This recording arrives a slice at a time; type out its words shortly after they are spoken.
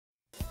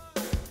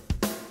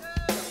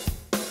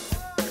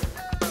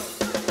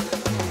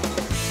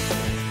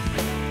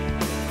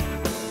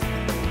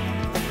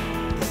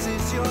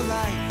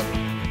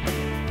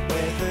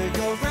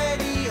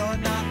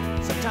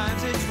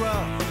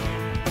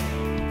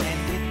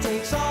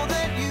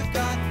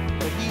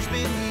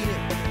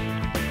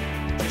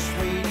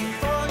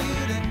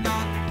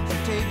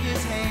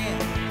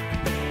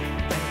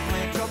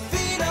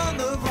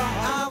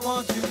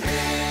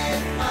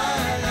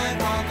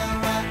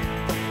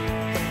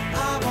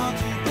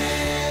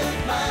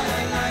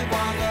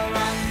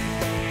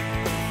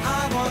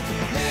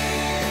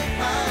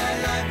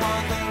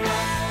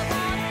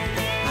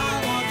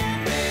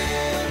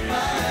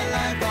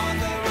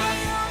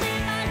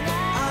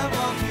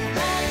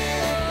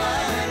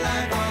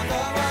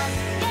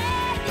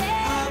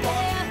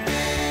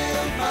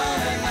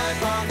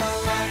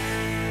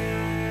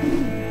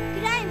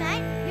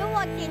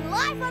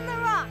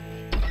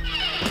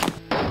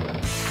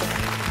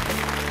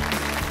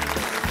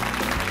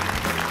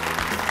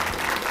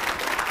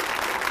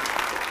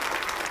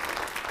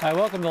Hi,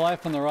 welcome to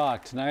Life on the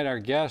Rock. Tonight our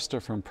guests are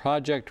from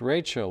Project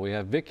Rachel. We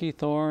have Vicki,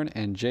 Thorn,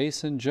 and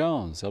Jason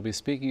Jones. They'll be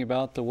speaking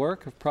about the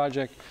work of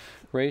Project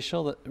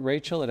Rachel.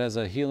 It has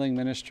a healing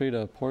ministry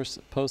to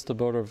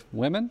post-abortive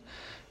women.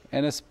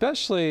 And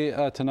especially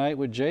tonight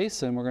with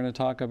Jason, we're going to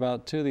talk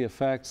about, too, the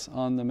effects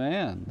on the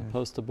man, the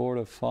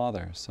post-abortive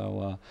father.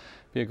 So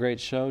be a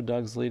great show.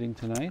 Doug's leading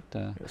tonight.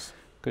 Yes.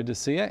 Good to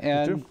see you.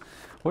 And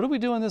what are we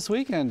doing this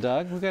weekend,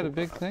 Doug? We've got a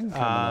big thing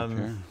coming up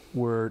here.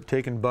 We're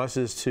taking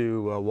buses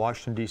to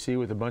Washington, D.C.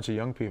 with a bunch of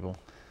young people.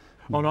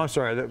 Oh, no, I'm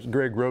sorry. That was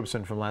Greg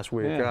Robeson from last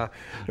week. Yeah.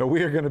 No,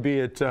 we are going to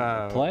be at...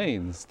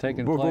 planes,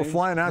 taking we're planes.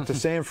 flying out to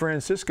San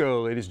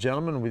Francisco, ladies and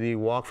gentlemen, with the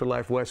Walk for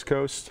Life West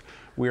Coast.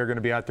 We are going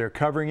to be out there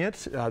covering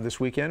it this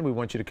weekend. We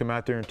want you to come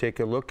out there and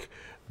take a look,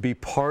 be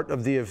part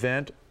of the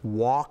event,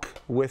 walk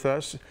with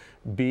us,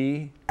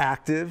 be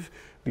active,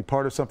 be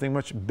part of something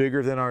much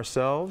bigger than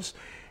ourselves.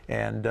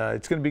 And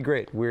it's going to be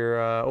great.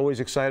 We're always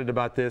excited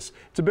about this.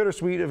 It's a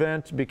bittersweet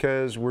event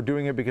because we're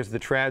doing it because of the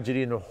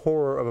tragedy and the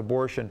horror of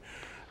abortion.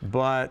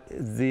 But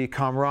the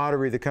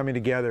camaraderie, the coming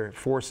together,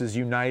 forces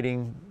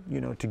uniting,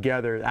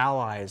 together,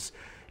 allies,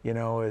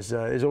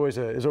 is always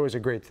a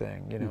great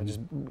thing.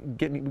 Just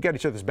we got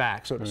each other's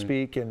back, so to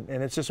speak, and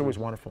it's just always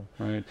wonderful.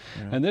 Right.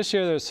 And this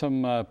year there's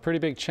some pretty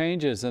big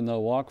changes in the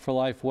Walk for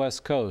Life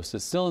West Coast.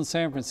 It's still in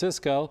San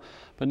Francisco,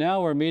 but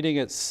now we're meeting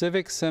at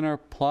Civic Center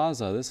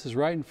Plaza. This is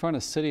right in front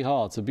of City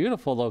Hall. It's a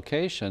beautiful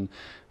location,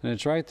 and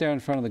it's right there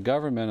in front of the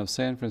government of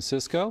San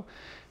Francisco.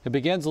 It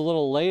begins a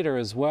little later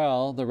as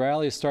well. The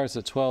rally starts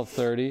at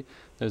 12:30.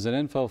 There's an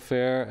info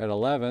fair at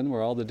 11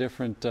 where all the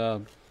different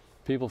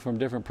people from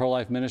different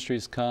pro-life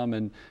ministries come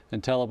and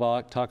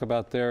talk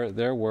about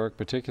their work,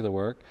 particular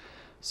work.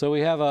 So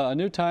we have a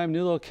new time,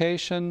 new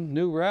location,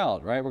 new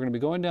route, right? We're going to be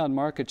going down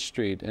Market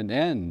Street and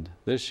end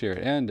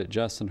at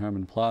Justin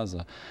Herman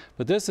Plaza.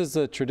 But this is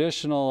the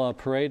traditional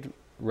parade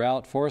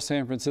route for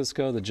San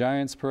Francisco. The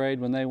Giants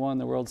parade, when they won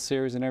the World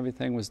Series and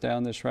everything, was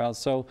down this route.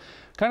 So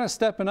kind of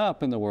stepping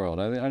up in the world.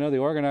 I know the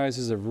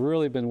organizers have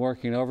really been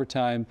working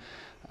overtime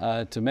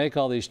to make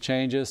all these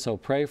changes, so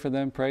pray for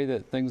them, pray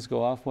that things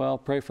go off well,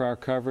 pray for our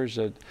coverage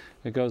that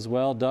it goes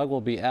well. Doug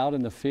will be out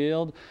in the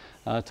field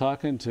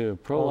talking to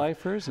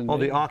pro-lifers. And all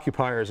the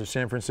occupiers of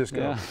San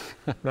Francisco.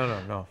 Yeah.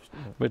 No.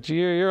 But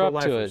you're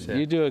up to it. Yeah.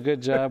 You do a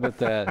good job with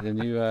that.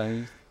 And you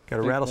got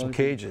to rattle some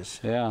cages.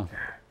 Yeah.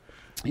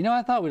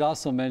 I thought we'd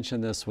also mention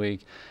this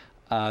week,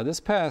 this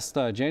past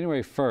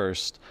January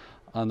 1st,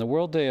 on the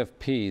World Day of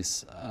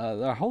Peace,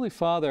 our Holy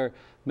Father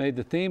made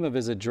the theme of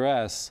his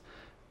address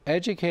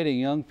educating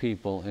young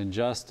people in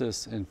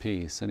justice and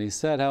peace. And he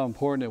said how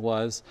important it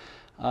was,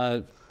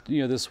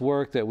 this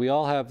work, that we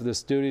all have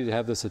this duty to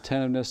have this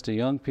attentiveness to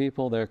young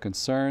people, their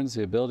concerns,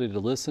 the ability to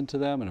listen to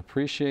them and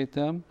appreciate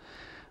them.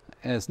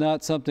 And it's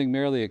not something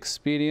merely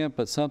expedient,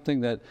 but something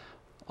that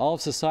all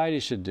of society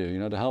should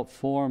do, to help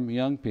form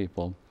young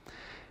people.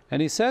 And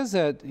he says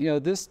that,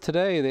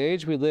 today, the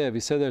age we live,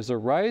 he said there's a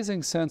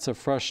rising sense of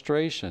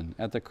frustration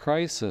at the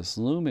crisis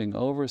looming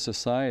over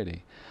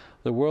society.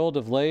 The world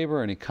of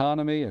labor and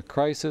economy, a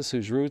crisis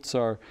whose roots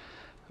are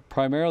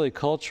primarily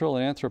cultural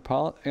and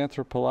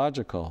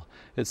anthropological.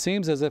 It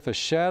seems as if a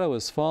shadow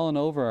has fallen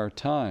over our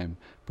time,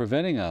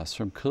 preventing us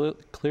from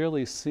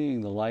clearly seeing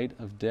the light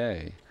of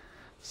day.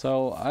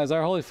 So, as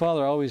our Holy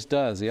Father always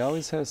does, he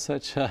always has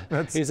such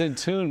he's in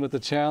tune with the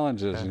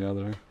challenges,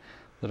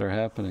 that are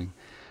happening.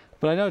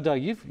 But I know,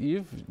 Doug,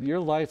 your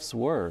life's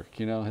work,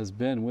 has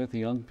been with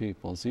young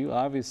people, so you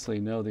obviously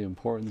know the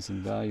importance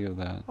and value of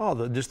that.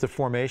 Oh, just the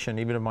formation,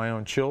 even of my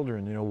own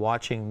children,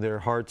 watching their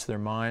hearts, their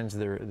minds,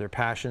 their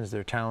passions,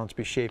 their talents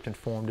be shaped and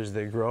formed as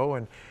they grow,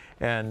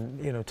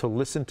 and to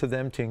listen to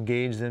them, to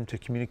engage them, to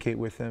communicate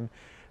with them.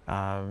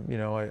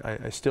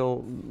 I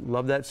still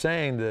love that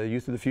saying, the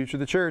youth of the future of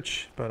the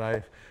church, but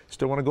I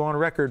still want to go on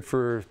record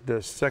for the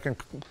second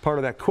part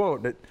of that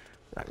quote.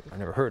 I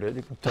never heard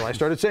it until I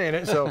started saying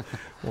it, so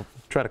we'll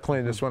try to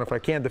claim this one if I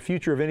can. The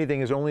future of anything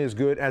is only as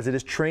good as it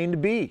is trained to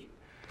be.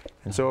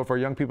 And so if our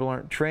young people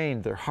aren't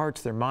trained, their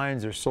hearts, their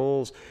minds, their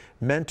souls,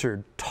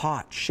 mentored,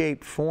 taught,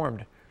 shaped,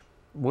 formed,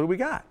 what do we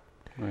got?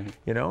 Right.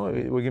 We're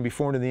going to be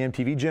formed in the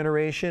MTV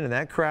generation and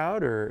that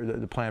crowd, or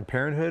the Planned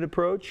Parenthood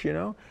approach,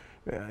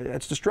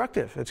 It's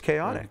destructive, it's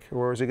chaotic. Right.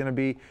 Or is it going to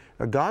be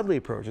a godly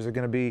approach? Is it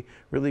going to be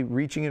really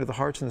reaching into the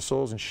hearts and the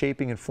souls and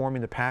shaping and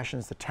forming the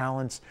passions, the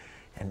talents,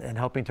 and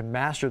helping to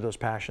master those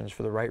passions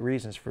for the right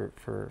reasons,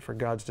 for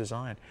God's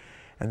design.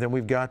 And then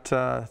we've got,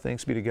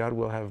 thanks be to God,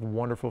 we'll have a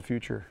wonderful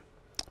future.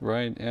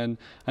 Right. And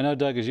I know,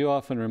 Doug, as you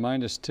often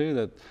remind us too,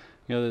 that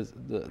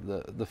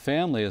the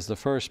family is the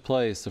first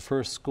place, the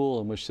first school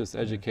in which this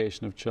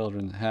education of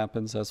children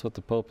happens. That's what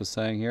the Pope is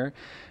saying here.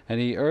 And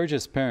he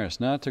urges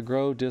parents not to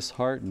grow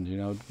disheartened.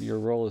 Your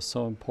role is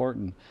so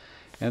important.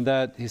 And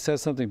that he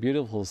says something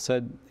beautiful.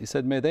 He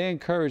said, may they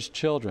encourage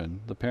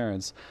children, the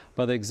parents,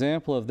 by the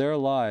example of their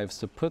lives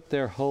to put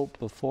their hope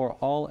before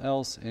all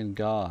else in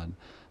God,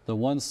 the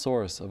one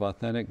source of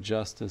authentic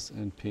justice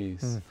and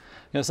peace.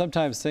 You know,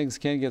 sometimes things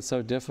can get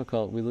so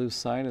difficult we lose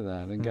sight of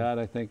that. And God,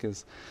 I think,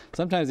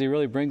 sometimes He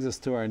really brings us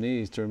to our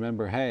knees to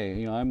remember, hey,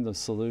 you know, I'm the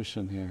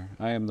solution here.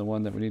 I am the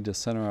one that we need to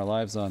center our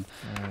lives on.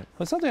 Right.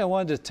 But something I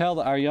wanted to tell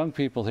our young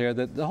people here,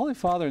 that the Holy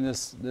Father in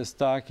this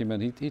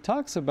document, he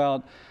talks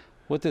about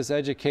with this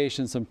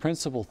education some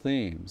principal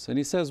themes. And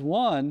he says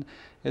one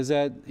is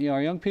that, you know,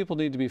 our young people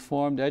need to be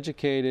formed,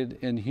 educated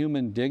in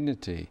human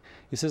dignity.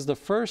 He says the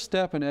first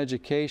step in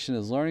education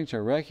is learning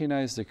to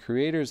recognize the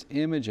Creator's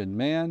image in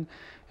man,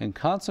 and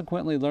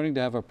consequently learning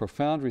to have a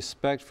profound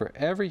respect for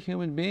every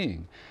human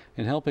being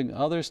and helping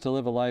others to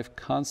live a life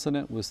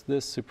consonant with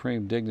this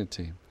supreme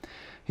dignity.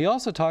 He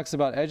also talks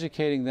about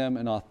educating them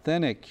in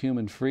authentic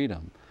human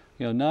freedom.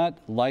 You know, not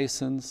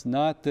license,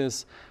 not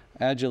this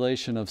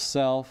adulation of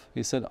self.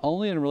 He said,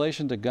 only in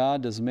relation to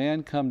God does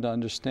man come to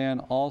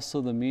understand also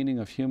the meaning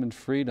of human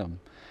freedom.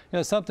 You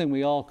know, something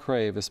we all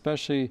crave,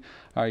 especially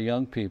our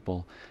young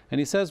people. And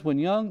he says,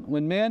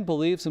 when man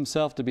believes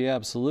himself to be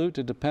absolute,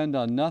 to depend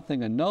on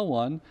nothing and no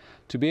one,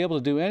 to be able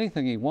to do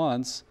anything he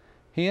wants,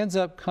 he ends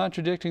up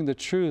contradicting the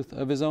truth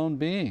of his own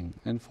being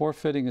and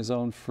forfeiting his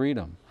own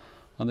freedom.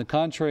 On the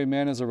contrary,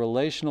 man is a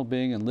relational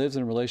being and lives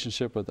in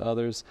relationship with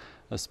others,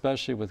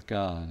 especially with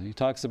God. He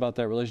talks about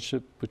that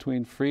relationship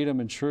between freedom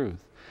and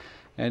truth.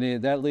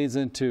 And that leads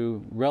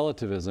into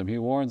relativism. He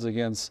warns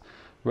against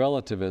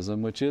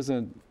relativism, which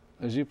isn't,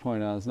 as you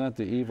point out, it's not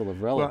the evil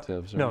of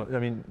relatives. Well, right? No, I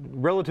mean,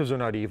 relatives are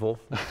not evil,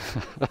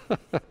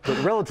 but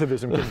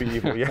relativism can be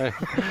evil, yeah.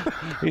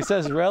 He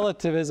says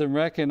relativism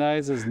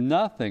recognizes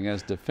nothing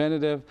as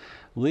definitive,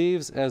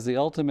 leaves as the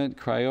ultimate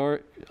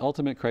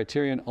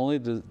criterion only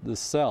the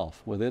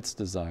self with its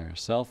desires,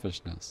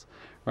 selfishness,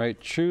 right?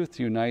 Truth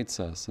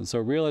unites us. And so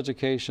real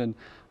education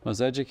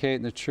must educate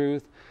in the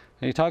truth.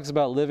 And he talks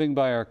about living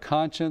by our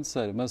conscience,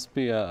 that it must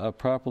be a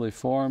properly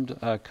formed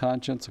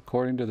conscience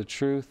according to the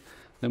truth.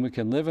 Then we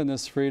can live in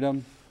this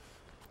freedom.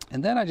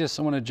 And then I just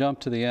want to jump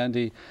to the end.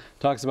 He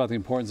talks about the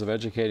importance of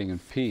educating in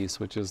peace,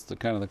 which is the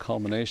kind of the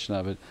culmination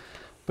of it.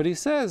 But he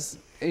says,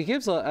 he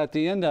gives at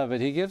the end of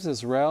it, he gives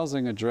this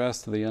rousing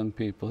address to the young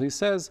people. He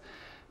says,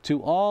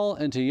 to all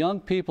and to young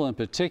people in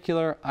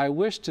particular, I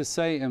wish to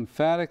say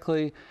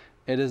emphatically,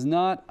 it is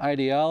not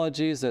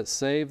ideologies that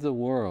save the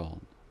world,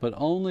 but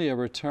only a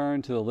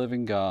return to the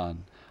living God,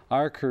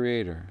 our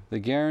Creator, the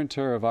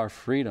guarantor of our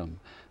freedom,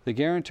 the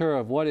guarantor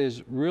of what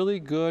is really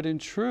good and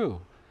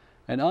true,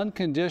 an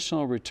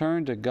unconditional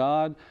return to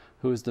God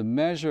who is the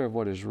measure of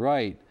what is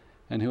right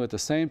and who at the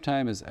same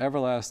time is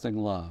everlasting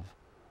love.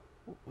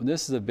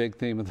 This is a big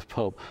theme of the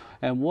Pope.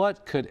 And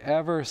what could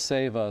ever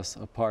save us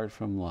apart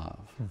from love?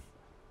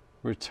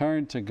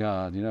 Return to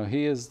God. You know,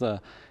 He is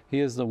the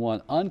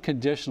one.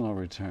 Unconditional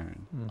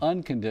return.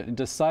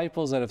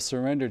 Disciples that have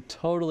surrendered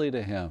totally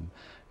to Him.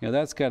 You know,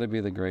 that's got to be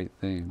the great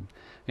theme.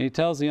 And he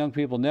tells the young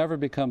people, never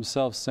become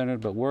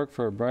self-centered, but work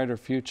for a brighter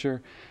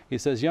future. He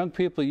says, young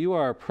people, you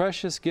are a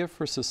precious gift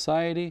for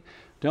society.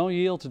 Don't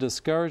yield to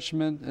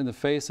discouragement in the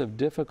face of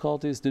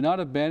difficulties. Do not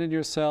abandon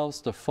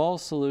yourselves to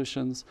false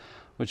solutions,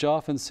 which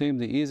often seem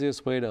the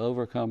easiest way to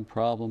overcome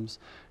problems.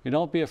 You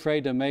don't be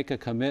afraid to make a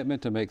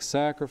commitment, to make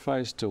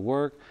sacrifice, to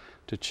work,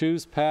 to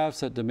choose paths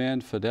that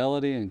demand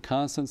fidelity and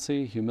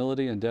constancy,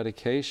 humility and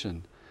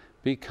dedication.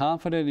 Be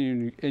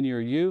confident in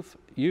your youth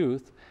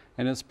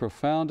and its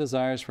profound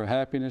desires for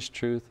happiness,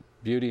 truth,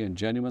 beauty, and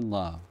genuine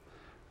love.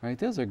 Right?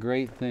 Those are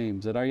great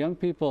themes that our young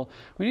people,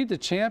 we need to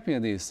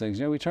champion these things.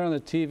 You know, we turn on the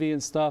TV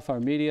and stuff, our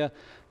media,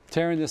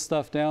 tearing this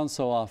stuff down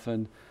so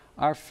often.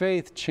 Our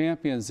faith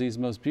champions these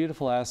most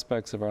beautiful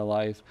aspects of our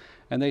life.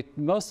 And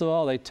most of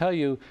all, they tell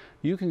you,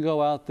 you can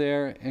go out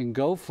there and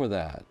go for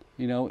that.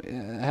 You know,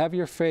 have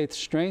your faith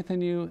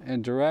strengthen you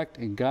and direct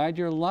and guide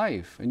your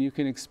life. And you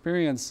can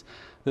experience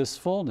this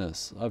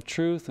fullness of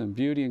truth and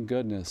beauty and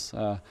goodness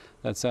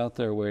that's out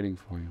there waiting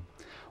for you.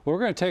 Well, we're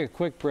going to take a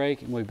quick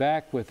break and we'll be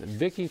back with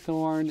Vicki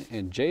Thorn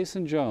and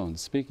Jason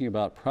Jones speaking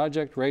about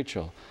Project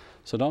Rachel.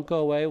 So don't go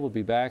away. We'll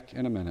be back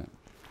in a minute.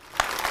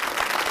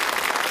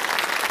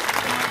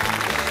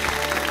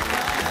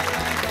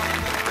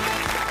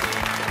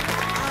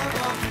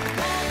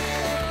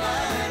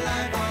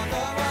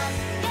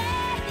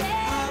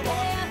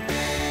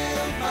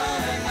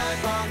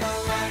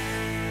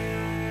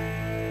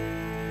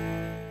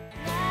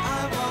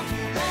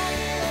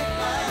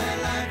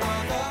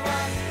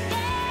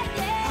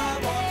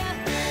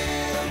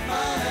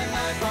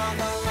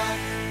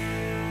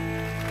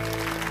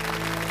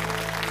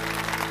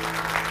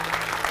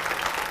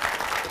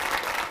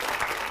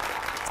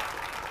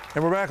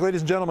 And we're back,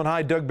 ladies and gentlemen.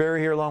 Hi, Doug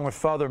Barry here along with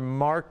Father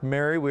Mark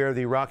Mary. We are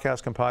the Rock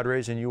House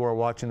Compadres, and you are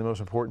watching the most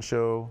important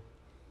show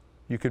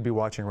you could be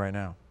watching right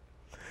now.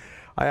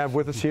 I have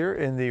with us here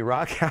in the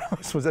Rock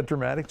House, was that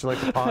dramatic? Did you like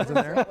the pause in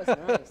there? That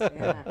was nice,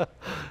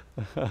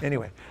 yeah.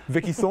 Anyway,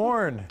 Vicki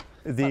Thorn,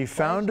 the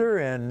founder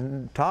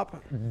and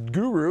top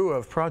guru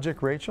of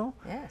Project Rachel.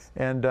 Yes.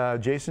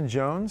 And Jason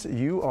Jones,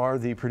 you are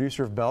the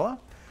producer of Bella.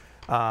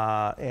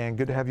 And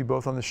good to have you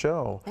both on the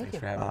show. Thanks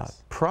for having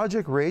us.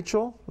 Project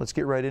Rachel, let's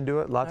get right into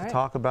it. A lot to right.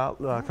 talk about,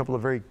 a couple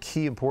of very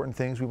key important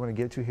things we want to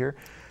get to here.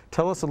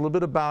 Tell us a little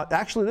bit about,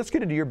 actually, let's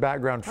get into your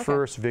background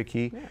first,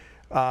 Vicki.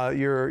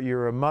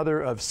 You're a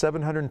mother of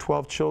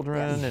 712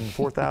 children and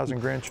 4,000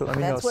 grandchildren.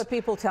 I mean, That's what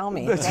people tell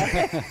me.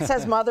 It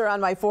says mother on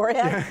my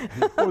forehead.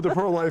 With the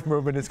pro-life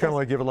movement, it's kind of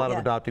like you have a lot of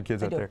Yeah, adopted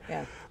kids I out do, there.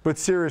 yeah. But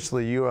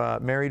seriously, you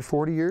married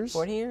 40 years?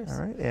 40 years.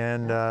 All right.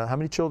 And how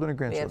many children and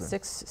We grandchildren?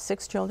 have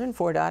six children,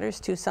 4 daughters,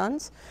 2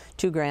 sons,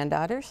 2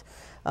 granddaughters.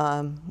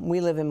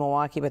 We live in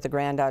Milwaukee, but the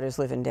granddaughters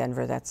live in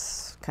Denver.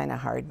 That's kind of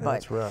hard, but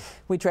that's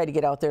rough. we try to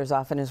get out there as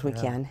often as we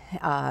can.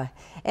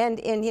 And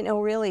you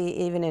know, really,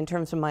 even in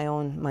terms of my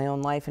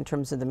own life, in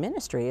terms of the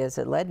ministry, as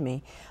it led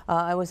me,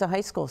 I was a high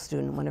school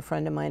student when a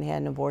friend of mine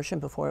had an abortion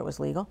before it was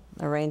legal,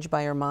 arranged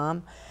by her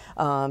mom,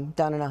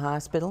 down in a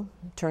hospital.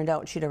 Turned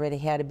out she'd already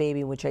had a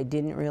baby, which I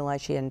didn't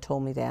realize. She hadn't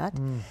told me that.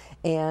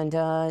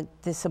 And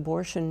this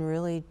abortion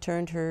really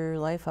turned her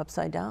life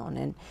upside down.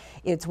 And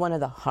it's one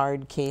of the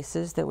hard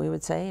cases that we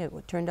would say. It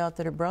turned out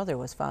that her brother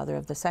was father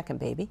of the second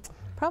baby,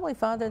 probably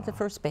father of the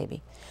first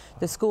baby.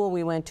 The school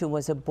we went to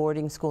was a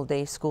boarding school,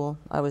 day school.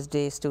 I was a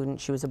day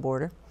student, she was a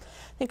boarder.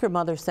 I think her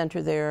mother sent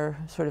her there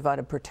sort of out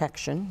of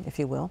protection, if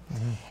you will.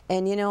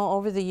 And you know,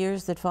 over the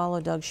years that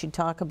followed, Doug, she'd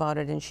talk about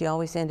it, and she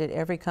always ended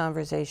every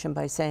conversation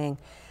by saying,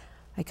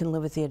 I can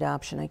live with the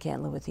adoption, I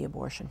can't live with the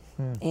abortion.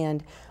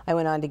 And I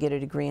went on to get a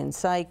degree in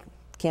psych.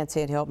 Can't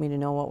say it helped me to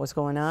know what was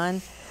going on.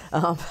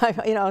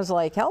 You know, I was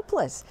like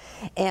helpless.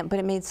 But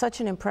it made such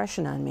an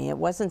impression on me. It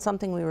wasn't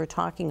something we were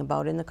talking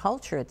about in the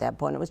culture at that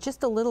point. It was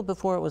just a little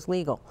before it was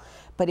legal,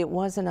 but it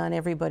wasn't on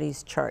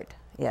everybody's chart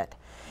yet.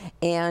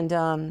 And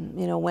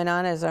you know, went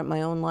on as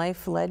my own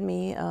life led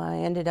me. I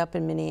ended up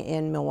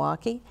in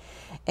Milwaukee,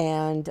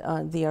 and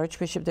the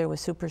Archbishop there was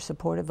super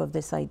supportive of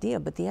this idea.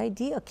 But the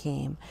idea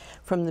came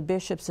from the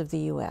bishops of the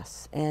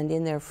U.S. and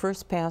in their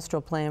first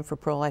pastoral plan for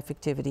pro-life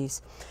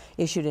activities,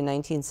 issued in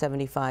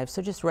 1975,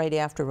 so just right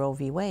after Roe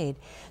v. Wade,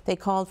 they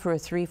called for a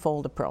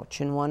threefold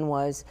approach, and one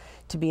was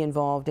to be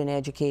involved in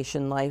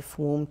education, life,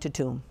 womb to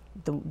tomb,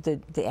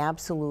 the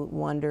absolute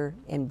wonder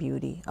and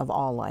beauty of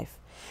all life.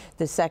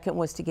 The second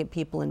was to get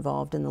people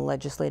involved in the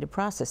legislative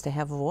process, to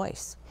have a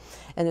voice.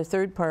 And the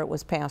third part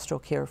was pastoral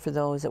care for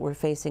those that were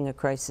facing a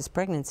crisis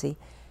pregnancy,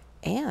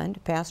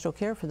 and pastoral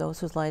care for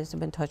those whose lives have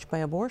been touched by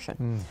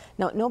abortion.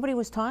 Now, nobody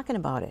was talking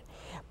about it,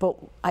 but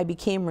I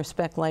became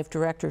Respect Life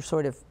Director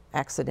sort of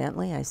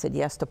accidentally. I said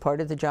yes to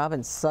part of the job,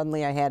 and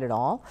suddenly I had it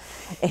all,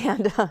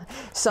 and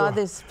saw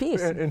this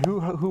piece. And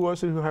who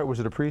was it who hired?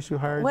 Was it a priest who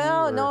hired you?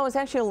 Well, or? no, it was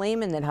actually a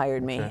layman that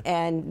hired me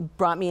and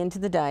brought me into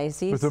the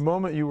diocese. But the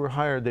moment you were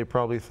hired, they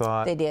probably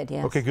thought... They did,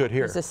 yes. Okay, good,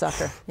 here. He's a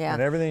sucker, yeah.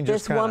 And everything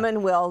just This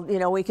woman will, you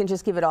know, we can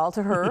just give it all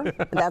to her.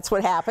 That's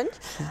what happened.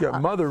 She's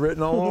got mother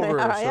written all over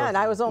her. Yeah, and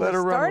I was only let her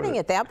run with starting it.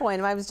 at that point,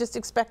 and I was just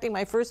expecting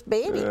my first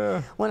baby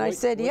when I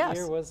said yes. What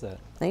year was that?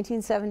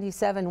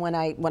 1977 when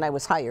I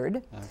was hired.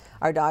 Okay.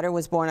 Our daughter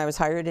was born, I was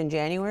hired in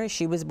January,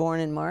 she was born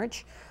in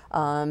March.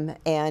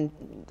 And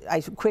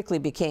I quickly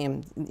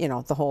became, you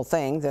know, the whole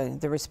thing,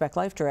 the Respect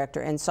Life Director,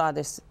 and saw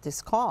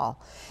this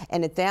call.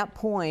 And at that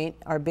point,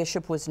 our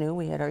bishop was new.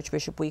 We had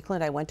Archbishop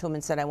Weekland. I went to him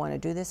and said, I want to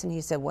do this. And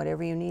he said,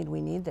 whatever you need,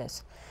 we need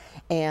this.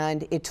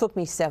 And it took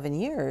me 7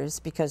 years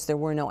because there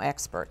were no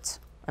experts.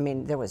 I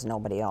mean, there was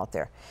nobody out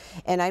there.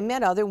 And I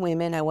met other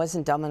women. I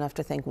wasn't dumb enough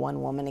to think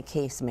one woman a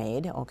case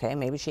made. Okay,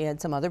 maybe she had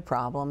some other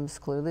problems.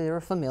 Clearly there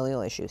were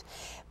familial issues.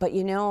 But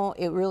you know,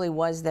 it really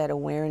was that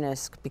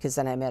awareness, because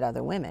then I met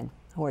other women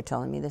who were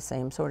telling me the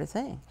same sort of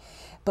thing.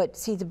 But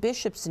see, the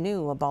bishops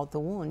knew about the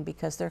wound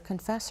because they're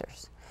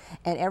confessors.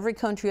 And every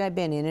country I've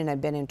been in, and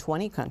I've been in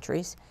 20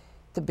 countries,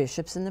 the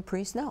bishops and the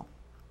priests know,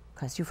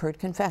 because you've heard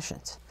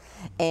confessions.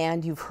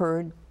 And you've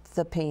heard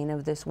the pain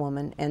of this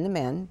woman and the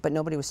men, but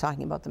nobody was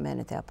talking about the men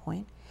at that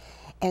point.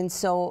 And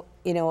so,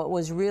 you know, it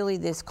was really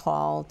this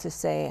call to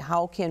say,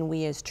 how can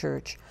we as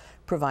church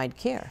provide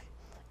care?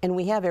 And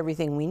we have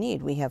everything we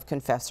need. We have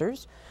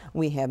confessors,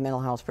 we have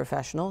mental health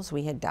professionals,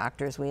 we had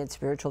doctors, we had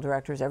spiritual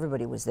directors,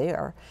 everybody was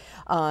there.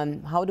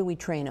 How do we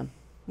train them?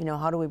 You know,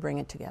 how do we bring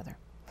it together?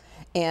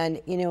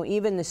 And, you know,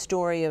 even the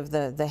story of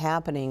the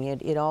happening,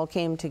 it all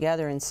came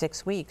together in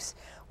 6 weeks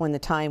when the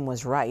time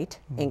was right,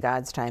 in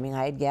God's timing.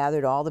 I had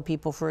gathered all the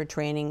people for a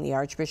training. The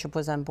Archbishop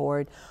was on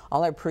board.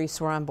 All our priests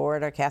were on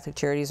board. Our Catholic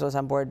Charities was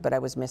on board, but I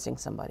was missing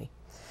somebody.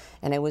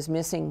 And I was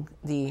missing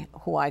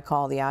who I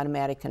call the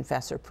automatic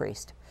confessor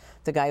priest.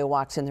 The guy who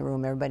walks in the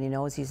room, everybody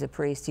knows he's a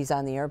priest. He's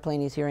on the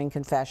airplane, he's hearing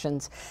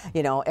confessions.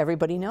 You know,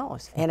 everybody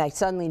knows. And I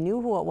suddenly knew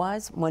who it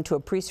was, went to a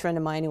priest friend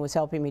of mine who was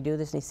helping me do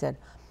this, and he said,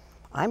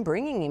 I'm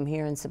bringing him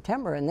here in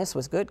September, and this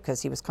was good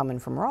because he was coming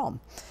from Rome,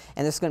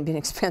 and this is going to be an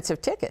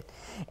expensive ticket.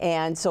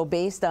 And so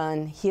based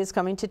on his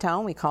coming to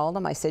town, we called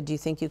him. I said, do you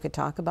think you could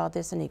talk about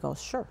this? And he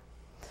goes, sure.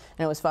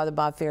 And it was Father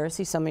Bob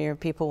Pharisee. Some of your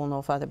people will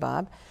know Father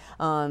Bob.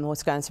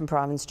 Wisconsin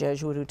Province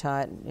Jesuit who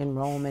taught in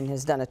Rome and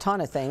has done a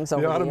ton of things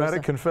over The the years.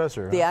 automatic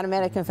confessor. The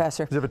automatic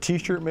confessor. Does it have a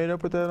T-shirt made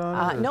up with that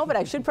on it? No, but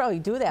I should probably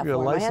do that for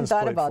him. I hadn't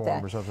thought about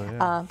that. Or something,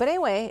 yeah. But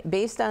anyway,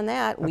 based on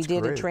that, we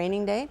did great. a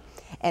training day.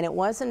 And it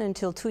wasn't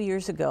until 2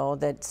 years ago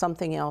that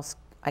something else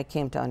I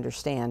came to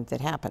understand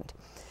that happened.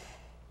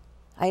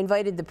 I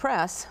invited the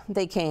press.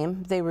 They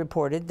came, they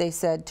reported, they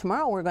said,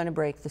 tomorrow we're going to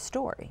break the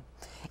story.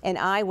 And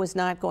I was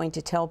not going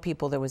to tell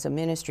people there was a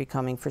ministry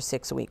coming for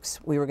 6 weeks.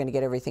 We were going to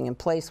get everything in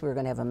place. We were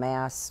going to have a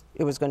mass.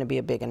 It was going to be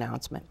a big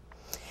announcement.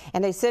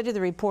 And I said to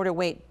the reporter,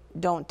 wait,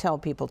 don't tell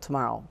people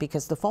tomorrow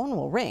because the phone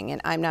will ring and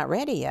I'm not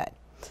ready yet.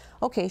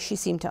 Okay, she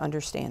seemed to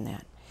understand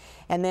that.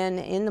 And then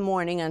in the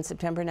morning on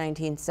September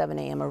 19th, 7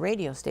 a.m., a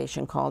radio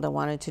station called. I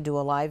wanted to do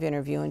a live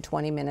interview in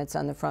 20 minutes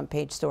on the front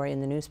page story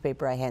in the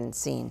newspaper I hadn't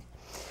seen.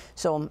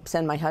 So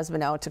send my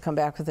husband out to come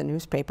back with the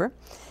newspaper.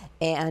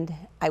 And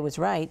I was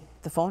right.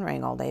 The phone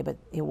rang all day, but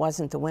it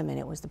wasn't the women,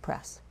 it was the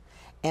press.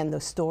 And the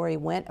story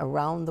went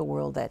around the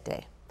world that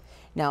day.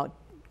 Now,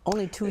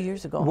 only 2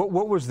 years ago.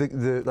 What was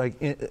the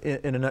like,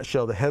 in a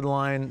nutshell, the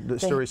headline, the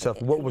story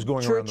itself, what was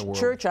going around the world?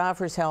 Church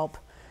offers help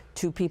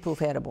to people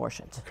who've had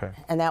abortions. Okay.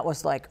 And that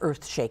was like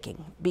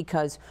earth-shaking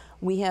because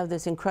we have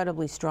this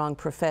incredibly strong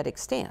prophetic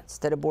stance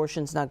that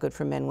abortion's not good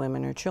for men,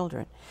 women, or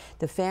children.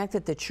 The fact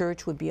that the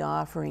church would be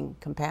offering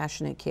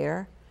compassionate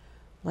care,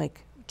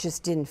 like,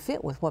 just didn't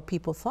fit with what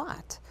people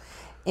thought.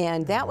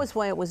 And that was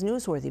why it was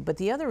newsworthy. But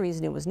the other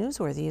reason it was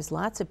newsworthy is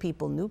lots of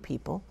people knew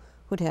people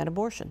who'd had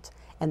abortions.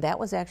 And that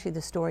was actually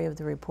the story of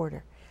the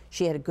reporter.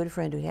 She had a good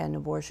friend who had an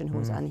abortion who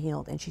was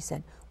unhealed, and she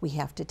said, we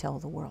have to tell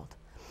the world.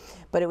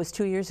 But it was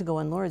 2 years ago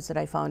in Lourdes that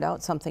I found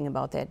out something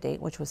about that date,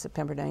 which was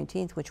September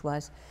 19th, which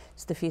was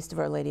it's the Feast of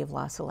Our Lady of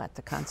La Salette,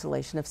 the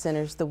Consolation of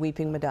Sinners, the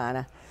Weeping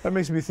Madonna. That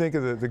makes me think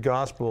of the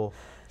gospel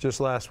just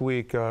last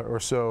week or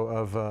so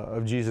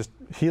of Jesus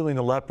healing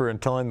the leper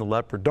and telling the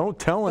leper, don't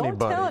tell anybody.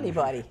 Don't tell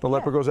anybody. The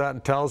leper goes out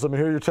and tells them,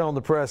 and here you're telling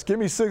the press, give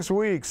me 6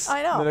 weeks.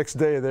 I know. And the next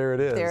day, there it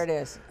is. There it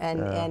is.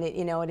 And it,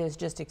 you know, it has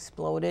just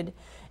exploded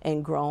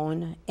and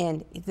grown.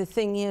 And the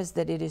thing is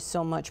that it is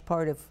so much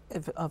part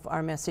of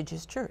our message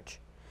as church,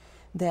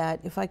 that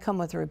if I come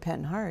with a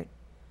repentant heart,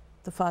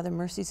 the Father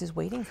Mercies is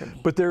waiting for me.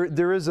 But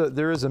there is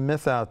a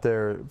myth out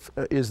there,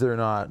 is there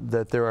not,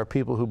 that there are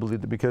people who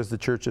believe that because the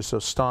church is so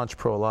staunch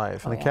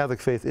pro-life, and the Catholic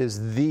faith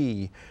is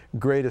the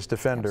greatest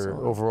defender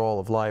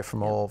overall of life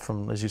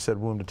from as you said,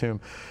 womb to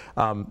tomb.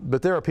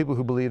 But there are people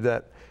who believe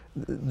that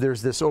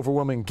there's this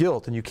overwhelming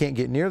guilt, and you can't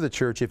get near the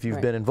church if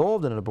you've been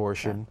involved in an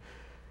abortion.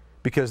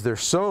 Because they're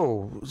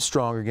so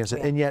strong against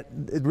it, and yet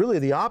really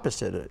the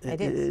opposite.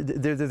 It is.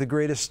 They're the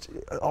greatest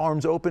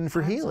arms open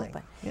for healing.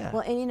 Open. Yeah.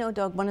 Well, and you know,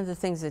 Doug, one of the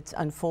things that's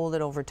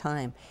unfolded over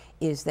time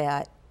is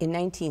that in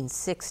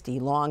 1960,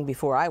 long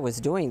before I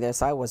was doing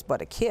this, I was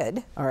but a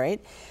kid, all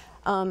right,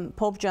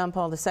 Pope John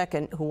Paul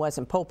II, who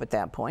wasn't Pope at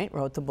that point,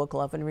 wrote the book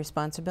Love and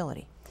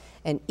Responsibility.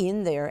 And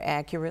in there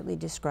accurately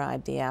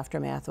described the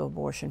aftermath of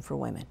abortion for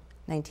women,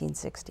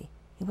 1960.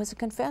 He was a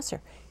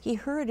confessor. He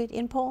heard it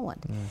in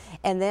Poland.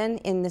 And then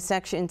in the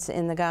sections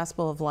in the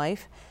Gospel of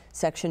Life,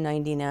 section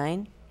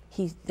 99,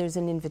 there's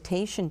an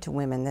invitation to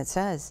women that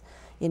says,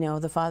 you know,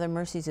 the Father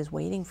Mercies is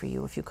waiting for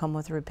you if you come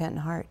with a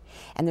repentant heart.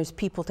 And there's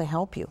people to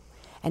help you.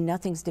 And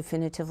nothing's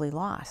definitively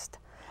lost.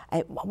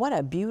 What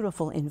a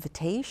beautiful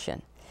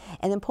invitation.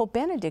 And then Pope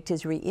Benedict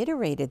has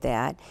reiterated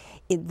that.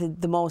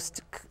 The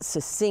most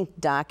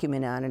succinct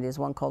document on it is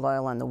one called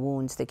Oil on the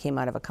Wounds that came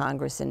out of a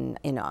Congress in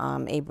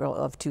April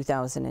of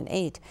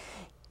 2008.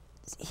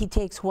 He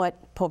takes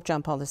what Pope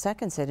John Paul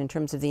II said in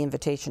terms of the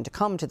invitation to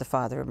come to the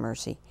Father of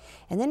Mercy.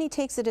 And then he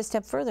takes it a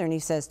step further and he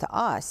says to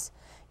us,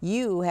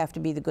 you have to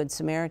be the Good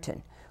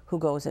Samaritan who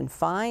goes and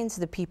finds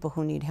the people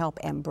who need help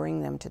and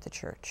bring them to the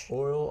church.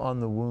 Oil on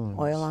the Wounds.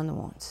 Oil on the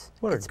Wounds.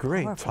 What a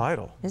great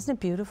title. Isn't it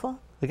beautiful?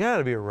 The guy ought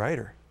to be a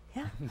writer.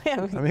 Yeah.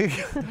 I mean,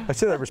 I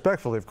say that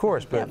respectfully, of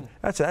course, but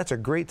that's a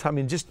great time. I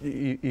mean, just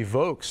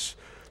evokes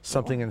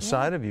something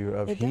inside of you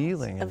of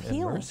healing and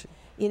mercy.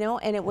 You know,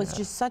 and it was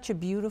just such a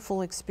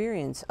beautiful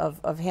experience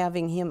of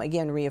having him,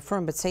 again,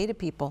 reaffirm, but say to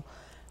people,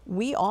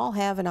 we all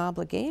have an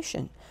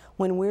obligation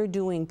when we're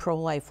doing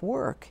pro-life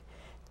work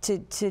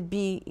to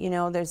be, you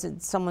know,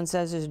 someone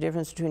says there's a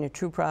difference between a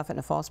true prophet and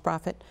a false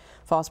prophet.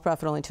 False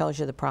prophet only tells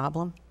you the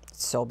problem.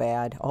 It's so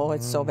bad. Oh,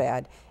 it's so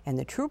bad. And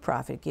the true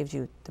prophet gives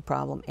you the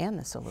problem and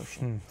the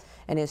solution.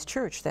 And as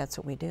church, that's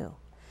what we do.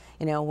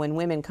 You know, when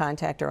women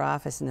contact our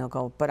office and they'll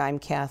go, but I'm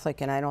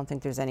Catholic and I don't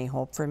think there's any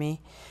hope for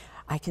me,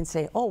 I can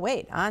say, oh,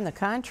 wait, on the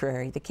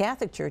contrary, the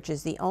Catholic Church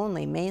is the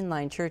only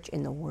mainline church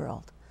in the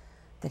world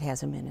that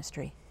has a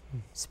ministry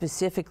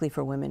specifically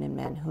for women and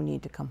men who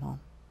need to come home.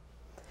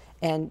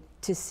 And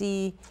to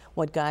see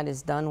what God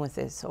has done with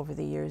this over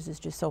the years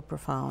is just so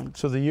profound.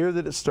 So the year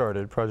that it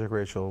started, Project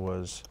Rachel,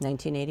 was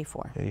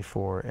 1984.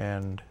 84,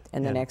 and the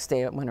next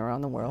day it went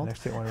around the world. The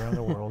next day it went around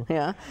the world.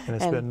 Yeah. And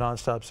it's been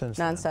nonstop since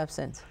then. Nonstop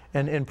since.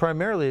 And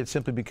primarily it's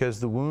simply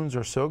because the wounds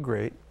are so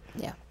great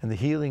Yeah. And the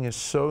healing is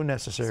so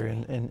necessary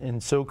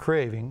and so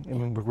craving. I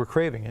mean, we're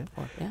craving it.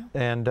 Yeah.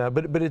 And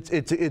but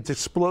it's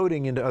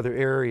exploding into other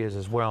areas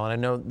as well. And I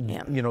know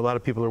you know, a lot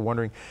of people are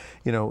wondering,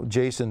 you know,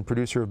 Jason,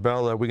 producer of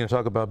Bella, we're going to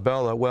talk about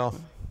Bella. Well,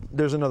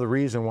 there's another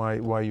reason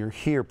why you're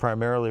here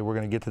primarily. We're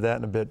going to get to that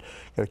in a bit.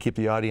 Got to keep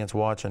the audience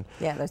watching.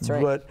 Yeah, that's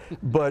right.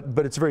 But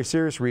it's a very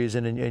serious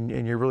reason,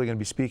 and you're really going to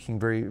be speaking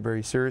very,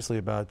 very seriously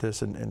about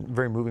this, and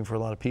very moving for a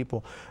lot of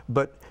people.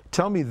 But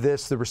tell me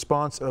this, the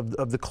response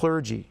of the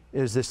clergy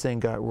as this thing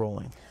got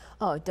rolling.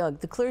 Oh, Doug,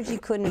 the clergy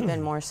couldn't have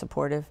been more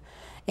supportive.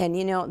 And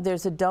you know,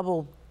 there's a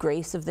double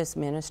grace of this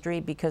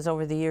ministry, because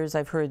over the years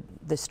I've heard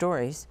the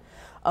stories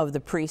of the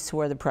priests who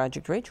are the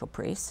Project Rachel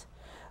priests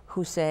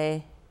who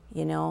say,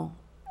 you know,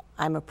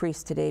 I'm a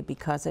priest today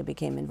because I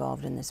became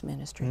involved in this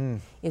ministry.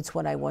 It's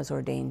what I was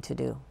ordained to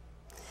do.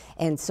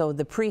 And so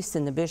the priests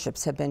and the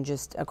bishops have been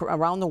just,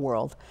 around the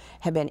world,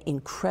 have been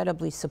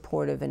incredibly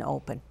supportive and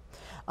open.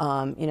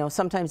 You know,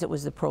 sometimes it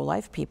was the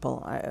pro-life people.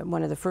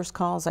 One of the first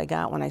calls I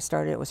got when I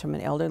started, it was from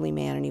an elderly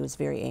man, and he was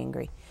very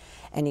angry.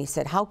 And he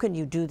said, how can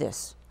you do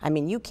this? I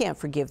mean, you can't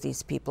forgive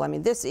these people. I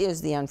mean, this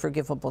is the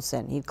unforgivable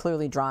sin. He'd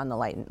clearly drawn the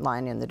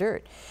line in the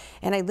dirt.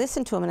 And I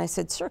listened to him and I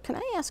said, sir, can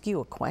I ask you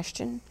a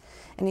question?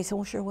 And he said,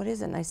 well, sure, what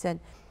is it? And I said,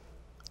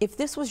 if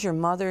this was your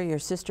mother, your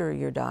sister, or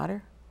your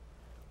daughter,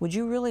 would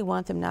you really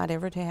want them not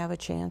ever to have a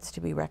chance to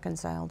be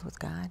reconciled with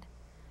God?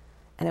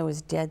 And it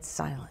was dead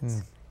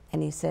silence.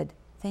 And he said,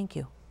 thank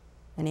you.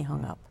 And he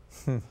hung up.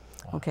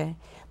 Okay?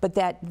 But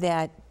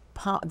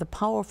the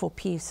powerful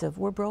piece of,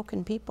 we're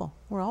broken people.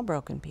 We're all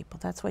broken people.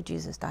 That's why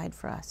Jesus died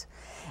for us.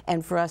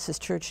 And for us as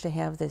church to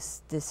have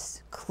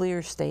this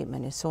clear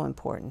statement is so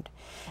important.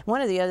 One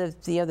of the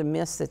other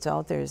myths that's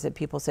out there is that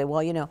people say,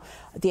 well, you know,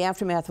 the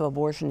aftermath of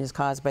abortion is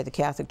caused by the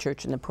Catholic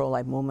Church and the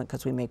pro-life movement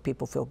because we make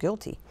people feel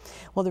guilty.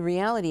 Well, the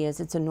reality is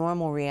it's a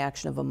normal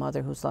reaction of a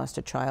mother who's lost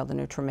a child in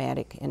a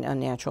traumatic and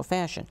unnatural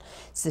fashion.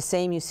 It's the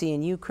same you see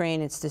in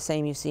Ukraine. It's the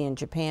same you see in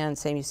Japan,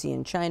 same you see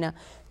in China,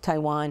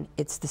 Taiwan.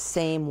 It's the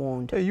same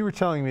wound. You were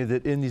telling me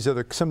that in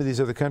some of these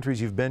other countries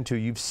you've been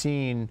to, you've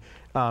seen,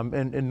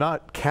 and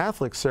not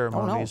Catholic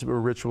ceremonies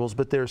or rituals,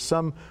 but there's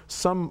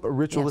some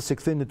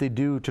ritualistic thing that they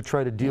do to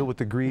try to deal with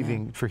the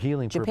grieving for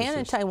healing purposes. Japan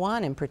and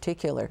Taiwan in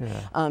particular.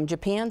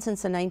 Japan,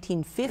 since the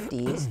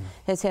 1950s,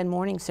 has had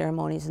mourning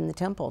ceremonies in the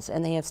temples,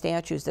 and they have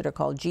statues that are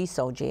called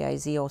Jizo,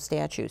 J-I-Z-O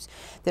statues,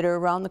 that are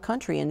around the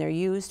country, and they're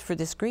used for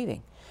this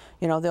grieving.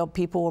 You know,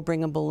 people will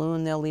bring a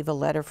balloon, they'll leave a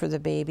letter for the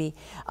baby.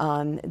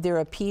 They're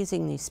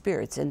appeasing these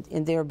spirits. And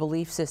in their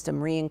belief system,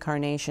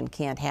 reincarnation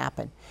can't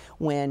happen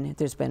when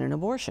there's been an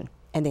abortion.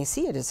 And they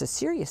see it as a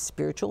serious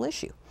spiritual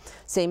issue.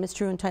 Same is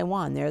true in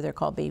Taiwan. They're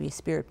called baby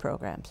spirit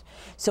programs.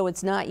 So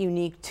it's not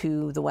unique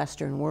to the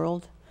Western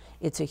world.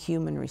 It's a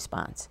human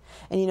response.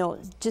 And you know,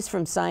 just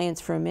from science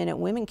for a minute,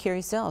 women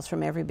carry cells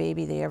from every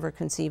baby they ever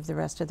conceive the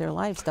rest of their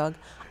lives, Doug.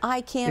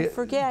 I can't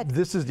forget.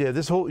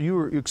 This whole, you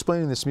were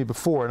explaining this to me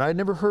before, and I'd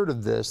never heard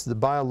of this, the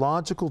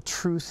biological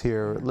truth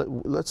here.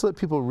 Let's let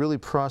people really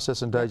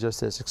process and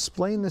digest this.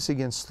 Explain this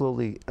again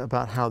slowly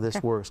about how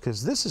this works,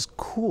 because this is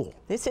cool.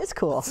 This is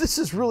cool. This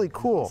is really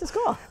cool. This is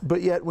cool.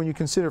 But yet, when you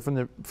consider from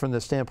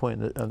the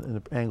standpoint and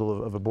the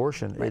angle of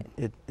abortion,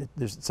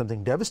 there's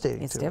something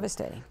devastating It's to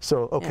devastating. it.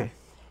 So, okay.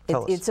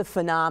 Yeah. It's a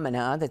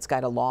phenomena that's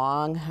got a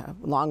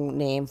long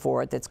name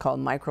for it that's called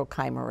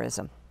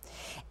microchimerism.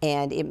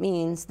 And it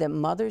means that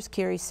mothers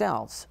carry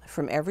cells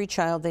from every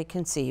child they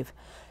conceive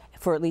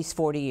for at least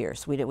 40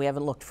 years. We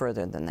haven't looked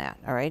further than that,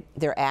 all right?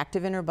 They're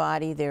active in her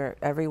body. They're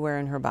everywhere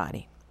in her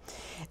body.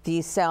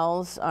 These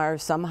cells are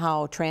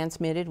somehow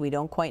transmitted. We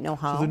don't quite know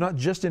how. So they're not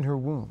just in her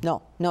womb?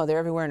 No, they're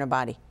everywhere in her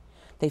body.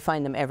 They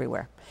find them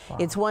everywhere. Wow.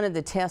 It's one of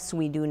the tests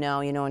we do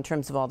now, you know, in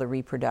terms of all the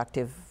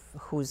reproductive,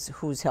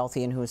 who's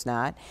healthy and who's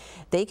not.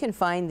 They can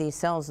find these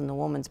cells in the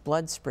woman's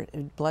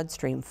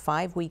bloodstream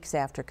 5 weeks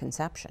after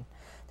conception.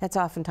 That's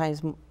oftentimes,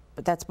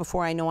 but that's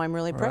before I know I'm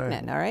really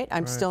pregnant, all right?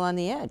 I'm still on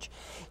the edge.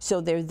 So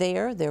they're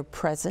there, they're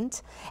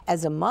present.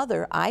 As a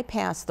mother, I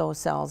pass those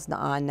cells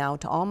on now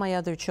to all my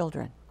other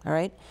children, all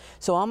right?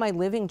 So all my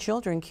living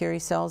children carry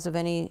cells of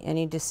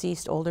any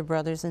deceased older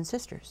brothers and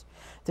sisters.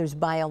 There's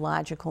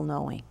biological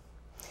knowing.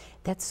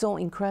 That's so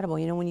incredible.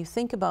 You know, when you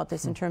think about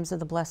this in terms of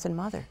the Blessed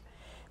Mother,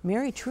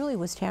 Mary truly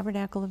was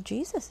tabernacle of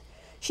Jesus.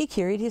 She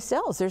carried his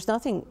cells. There's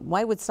nothing,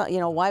 why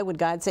would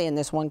God say in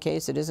this one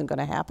case it isn't going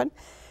to happen?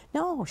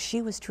 No,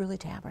 she was truly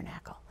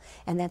tabernacle.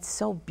 And that's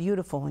so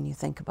beautiful when you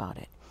think about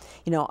it.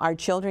 You know, our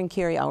children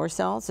carry our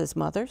cells as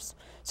mothers,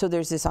 so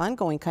there's this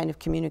ongoing kind of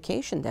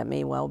communication that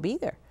may well be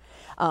there.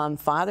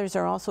 Fathers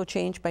are also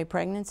changed by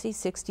pregnancy.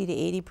 60 to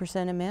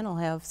 80% of men will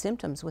have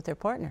symptoms with their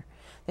partner.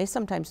 They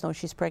sometimes know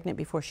she's pregnant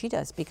before she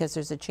does because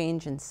there's a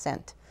change in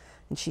scent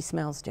and she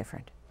smells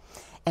different.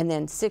 And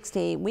then 6 to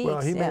 8 weeks. Well,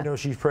 he may know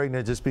she's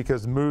pregnant just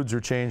because moods are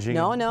changing.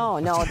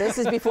 No. This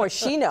is before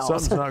she knows.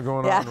 Something's not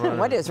going on. Right.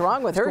 What is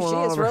wrong with her? She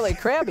is really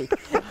crabby.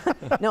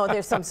 No,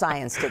 there's some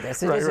science to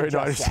this. It isn't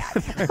just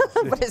that.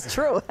 But it's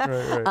true.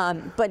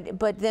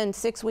 But then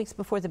 6 weeks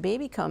before the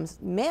baby comes,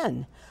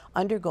 men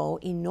undergo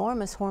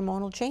enormous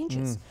hormonal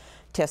changes.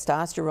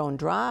 Testosterone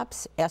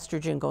drops,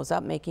 estrogen goes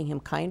up, making him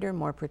kinder,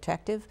 more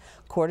protective,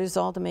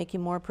 cortisol to make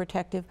him more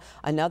protective,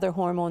 another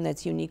hormone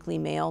that's uniquely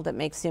male that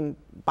makes him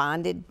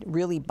bonded,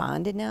 really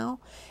bonded now,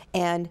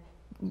 and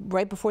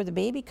right before the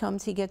baby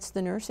comes, he gets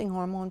the nursing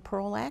hormone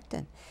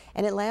prolactin,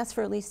 and it lasts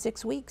for at least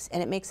 6 weeks,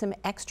 and it makes him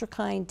extra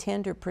kind,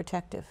 tender,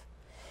 protective.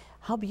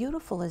 How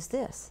beautiful is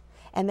this?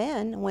 And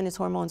then when his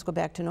hormones go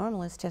back to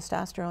normal, his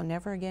testosterone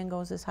never again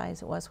goes as high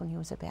as it was when he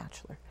was a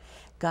bachelor.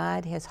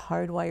 God has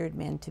hardwired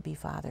men to be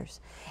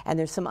fathers. And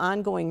there's some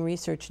ongoing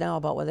research now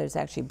about whether there's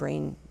actually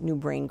new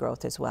brain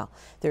growth as well.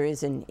 There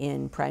is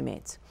in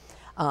primates.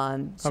 So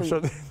I'm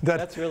sure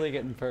that's really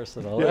getting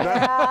personal. Yeah,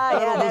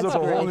 that opens up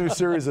a whole great. new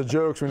series of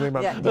jokes when you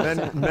think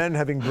about men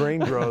having brain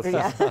growth.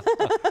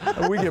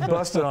 And we get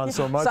busted on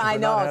so much So for I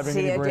know, not having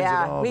any brains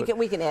at all.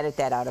 we can edit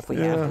that out if we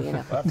have to, you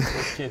know. Well, after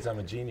 6 kids, I'm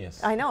a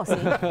genius. I know, see,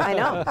 I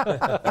know.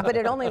 But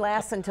it only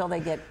lasts until they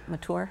get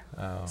mature.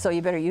 Oh. So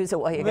you better use it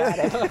while you got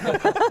it.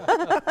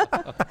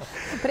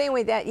 But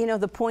anyway,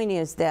 the point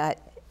is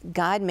that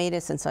God made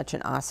us in such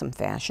an awesome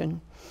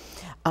fashion.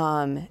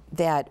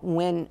 That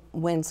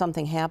when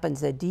something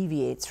happens that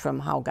deviates from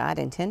how God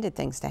intended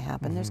things to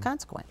happen, there's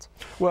consequence.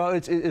 Well,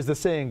 it's the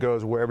saying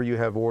goes, wherever you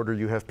have order,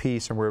 you have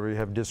peace, and wherever you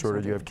have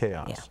disorder, you have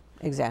chaos.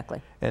 Yeah,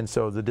 exactly. And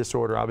so the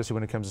disorder, obviously,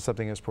 when it comes to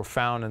something as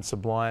profound and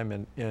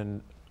sublime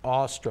and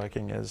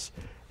awe-striking as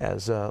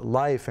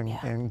life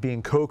and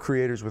being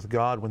co-creators with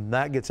God, when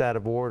that gets out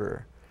of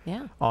order,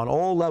 on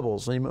all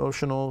levels,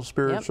 emotional,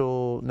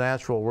 spiritual,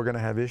 natural, we're going to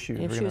have issues.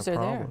 Issues we're are going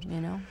to have problems. there,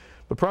 you know.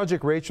 But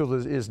Project Rachel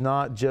is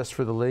not just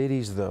for the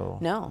ladies, though.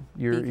 No,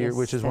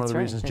 which is one of the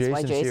reasons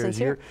Jason's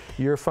here.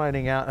 You're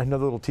finding out,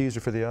 another little teaser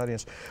for the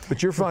audience,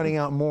 but you're finding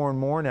out more and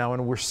more now,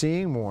 and we're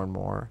seeing more and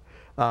more.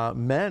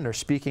 Men are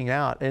speaking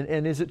out.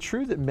 And is it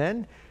true that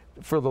men,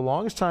 for the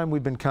longest time,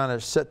 we've been kind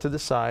of set to the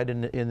side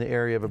in the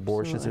area of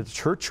abortions? Absolutely. It's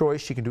her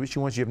choice. She can do what she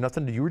wants. You have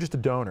nothing to do. You were just a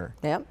donor.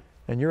 Yep.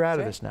 And you're out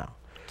of this now.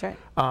 That's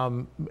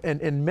right.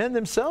 And men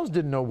themselves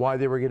didn't know why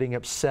they were getting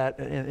upset,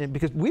 and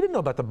because we didn't know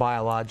about the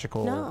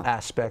biological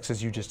aspects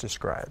as you just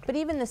described. But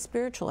even the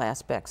spiritual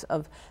aspects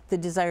of the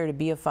desire to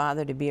be a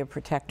father, to be a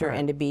protector,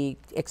 and to be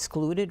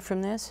excluded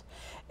from this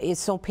is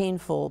so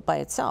painful by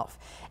itself.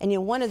 And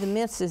one of the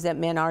myths is that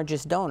men are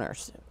just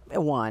donors.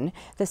 One.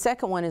 The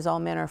second one is all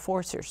men are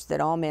forcers, that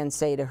all men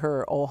say to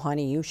her, oh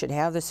honey, you should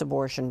have this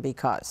abortion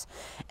because.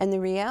 And the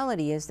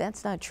reality is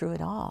that's not true at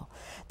all.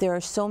 There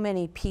are so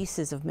many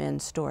pieces of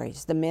men's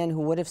stories. The men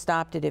who would have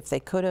stopped it if they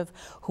could have,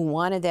 who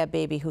wanted that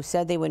baby, who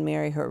said they would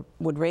marry her,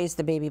 would raise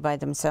the baby by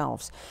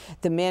themselves.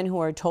 The men who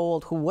are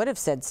told, who would have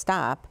said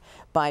stop,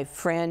 by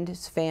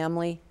friends,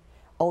 family,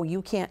 oh,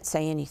 you can't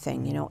say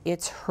anything, you know,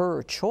 it's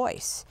her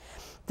choice.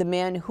 The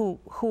men who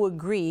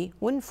agree,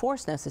 wouldn't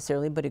force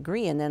necessarily, but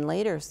agree, and then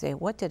later say,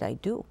 what did I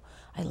do?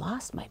 I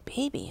lost my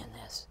baby in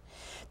this.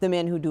 The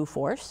men who do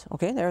force,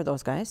 okay, there are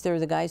those guys. There are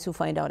the guys who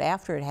find out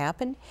after it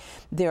happened.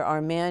 There are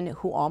men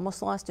who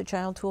almost lost a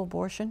child to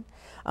abortion.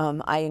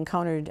 I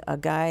encountered a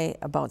guy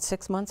about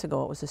 6 months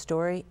ago. It was a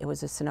story, it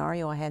was a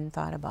scenario I hadn't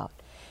thought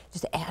about.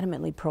 Just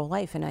adamantly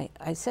pro-life, and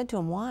I said to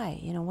him, why?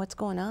 You know, what's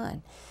going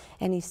on?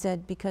 And he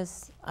said,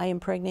 because I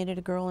impregnated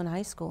a girl in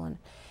high school,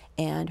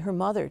 and her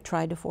mother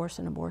tried to force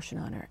an abortion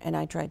on her, and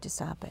I tried to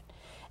stop it.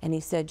 And he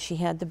said, she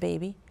had the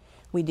baby.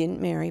 We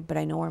didn't marry, but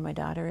I know where my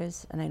daughter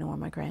is, and I know where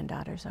my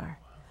granddaughters are.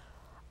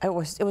 It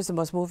was the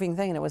most moving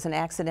thing, and it was an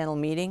accidental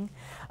meeting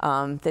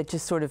that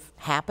just sort of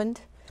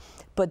happened.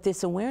 But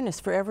this awareness,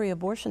 for every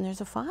abortion,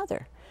 there's a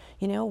father.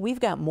 You know, we've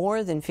got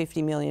more than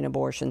 50 million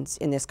abortions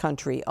in this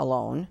country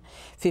alone,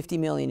 50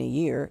 million a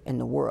year in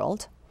the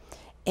world.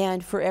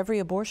 And for every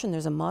abortion,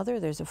 there's a mother,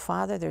 there's a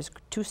father, there's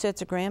 2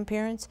 sets of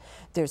grandparents,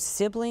 there's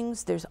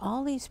siblings, there's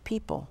all these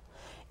people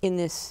in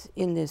this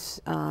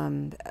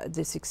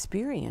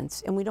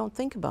experience, and we don't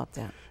think about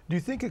that. Do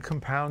you think it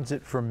compounds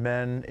it for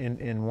men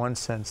in one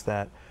sense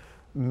that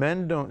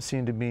men don't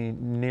seem to be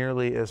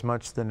nearly as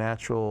much the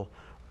natural,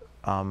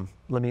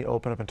 let me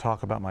open up and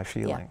talk about my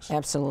feelings. Yeah,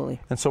 absolutely.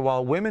 And so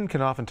while women can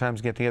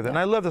oftentimes get together, and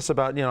I love this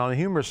about, you know, on the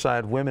humorous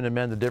side, women and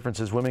men, the difference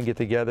is women get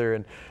together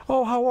and,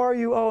 oh, how are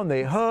you? Oh, and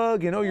they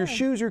hug, you know, your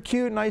shoes are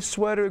cute, nice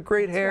sweater,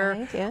 great hair.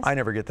 Right, yes. I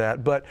never get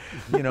that, but,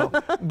 you know,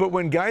 but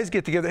when guys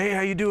get together, hey,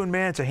 how you doing,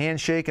 man? It's a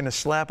handshake and a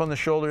slap on the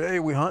shoulder. Hey,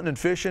 we hunting and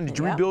fishing? Did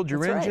you rebuild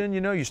your engine?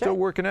 You know, you still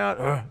working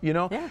out? You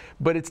know? Yeah.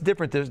 But it's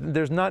different.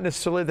 There's not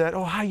necessarily that,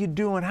 oh, how you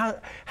doing?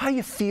 How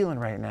you feeling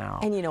right now?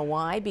 And you know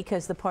why?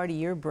 Because the part of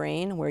your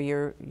brain where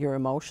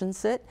your emotions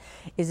sit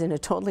is in a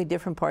totally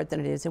different part than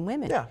it is in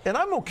women. Yeah, and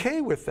I'm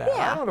okay with that.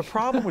 Yeah. I don't have a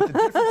problem with the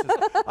differences.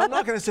 I'm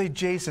not going to say,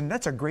 Jason,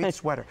 that's a great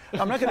sweater.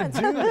 I'm not going to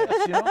do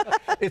this, you know?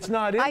 It's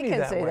not in me that way. I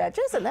can say that.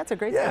 Jason, that's a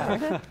great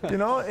sweater. You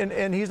know,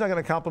 and he's not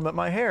going to compliment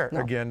my hair.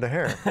 No. Again, the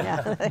hair.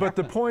 Yeah. But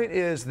the point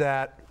is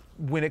that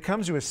when it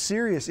comes to a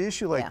serious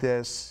issue like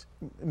this,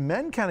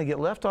 men kind of get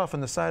left off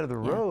on the side of the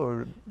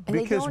road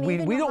because we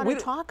don't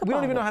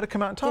even know how to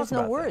come out and talk about it.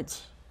 There's no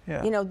words.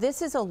 Yeah. You know,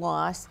 this is a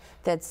loss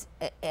that's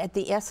at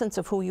the essence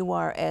of who you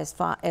are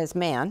as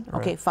man,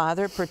 okay,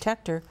 father,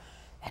 protector,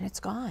 and it's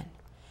gone.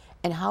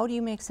 And how do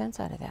you make sense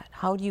out of that?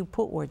 How do you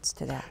put words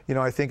to that? You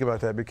know, I think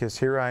about that because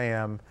here I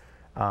am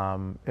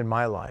in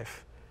my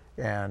life,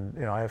 and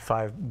you know, I have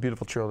 5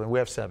 beautiful children. We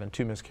have 7,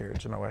 2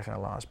 miscarriages, my wife and I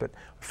lost, but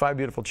 5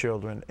 beautiful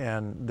children,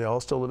 and they all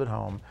still live at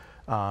home.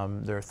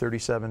 They're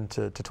 37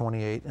 to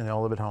 28, and they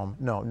all live at home.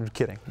 No, I'm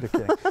kidding. They're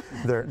kidding.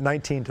 They're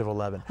 19 to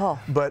 11. Oh,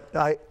 but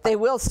they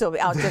will still be.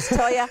 I'll just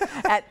tell you,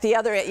 at the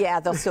other, yeah,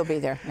 they'll still be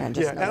there. And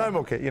and I'm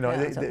okay. You know,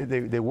 yeah,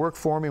 they work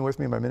for me, with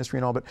me in my ministry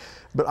and all. But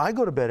I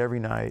go to bed every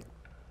night,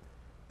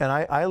 and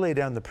I lay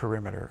down the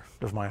perimeter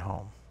of my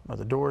home.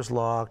 The door's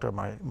locked, or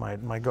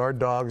my guard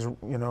dogs,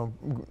 you know,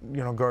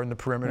 guarding the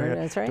perimeter.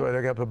 That's right.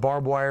 I got the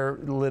barbed wire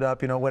lit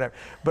up, you know, whatever.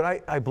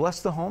 But I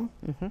bless the home,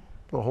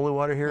 the holy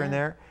water here and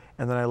there,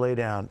 and then I lay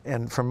down.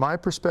 And from my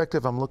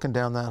perspective, I'm looking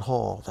down that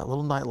hall, that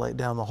little nightlight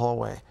down the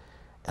hallway,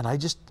 and I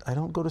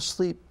don't go to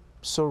sleep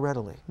so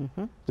readily.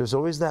 There's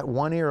always that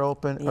one ear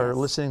open, or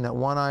listening, that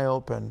one eye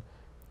open.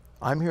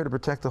 I'm here to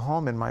protect the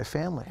home and my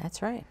family.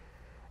 That's right.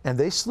 And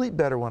they sleep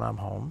better when I'm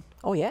home.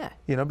 Oh yeah.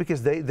 You know,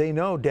 because they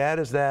know Dad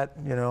is that,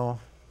 you know,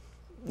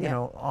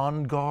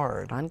 on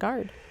guard. On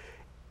guard.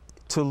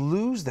 To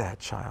lose that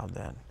child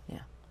then.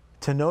 Yeah.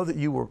 To know that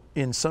you were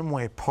in some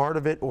way part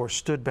of it, or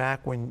stood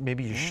back when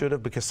maybe you should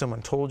have because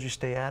someone told you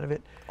stay out of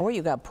it. Or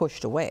you got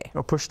pushed away.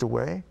 Or pushed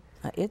away.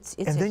 It's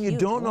and then you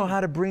don't know how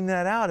to bring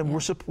that out, and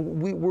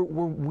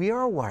we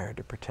are wired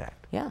to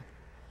protect. Yeah.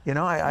 You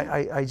know,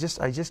 I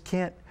just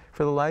can't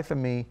for the life of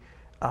me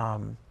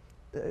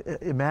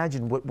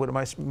imagine what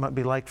it might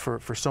be like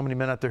for so many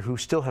men out there who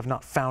still have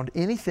not found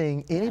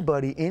anything,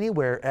 anybody,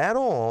 anywhere at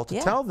all to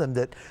tell them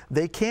that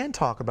they can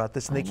talk about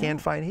this and they can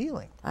find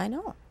healing. I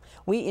know.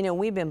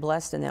 We've been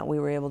blessed in that we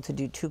were able to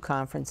do 2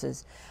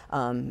 conferences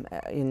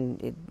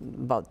in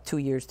about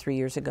 3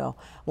 years ago,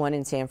 one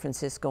in San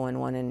Francisco and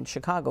one in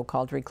Chicago,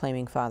 called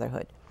Reclaiming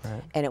Fatherhood.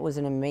 Right. And it was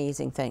an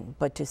amazing thing.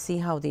 But to see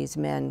how these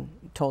men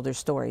told their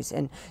stories,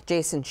 and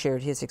Jason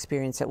shared his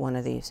experience at one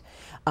of these,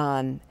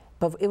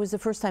 but it was the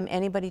first time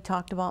anybody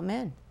talked about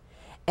men.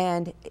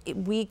 And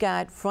we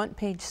got front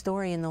page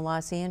story in the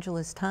Los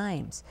Angeles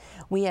Times.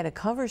 We had a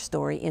cover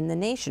story in The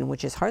Nation,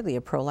 which is hardly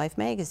a pro-life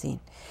magazine,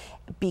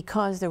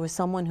 because there was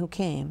someone who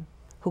came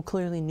who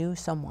clearly knew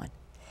someone.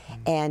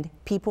 And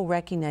people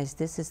recognized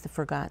this is the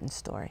forgotten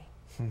story.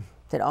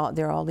 That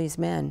there are all these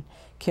men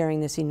carrying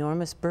this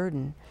enormous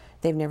burden.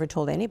 They've never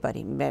told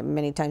anybody,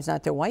 many times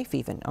not their wife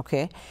even,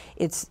 okay?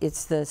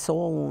 It's the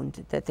soul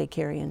wound that they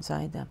carry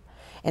inside them.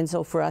 And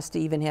so for us to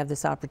even have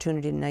this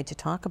opportunity tonight to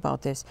talk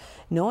about this,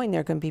 knowing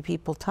there are going to be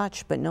people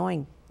touched, but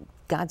knowing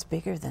God's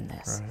bigger than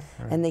this.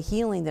 Right. And the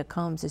healing that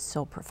comes is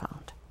so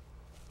profound.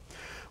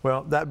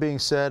 Well, that being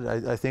said,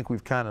 I think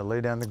we've kind of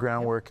laid down the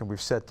groundwork and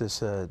we've set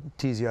this,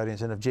 tease the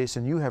audience. And if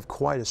Jason, you have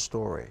quite a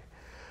story.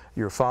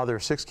 You're a father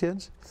of 6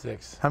 kids?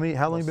 6. How long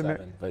have you been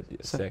married? 7,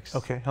 but 6.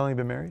 Okay, how long have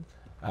you been married?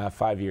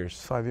 5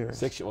 years. 5 years.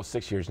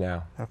 6 years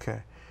now. Okay.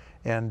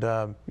 And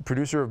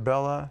producer of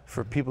Bella,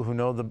 for people who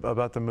know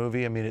about the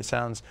movie, I mean, it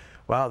sounds,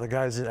 wow, the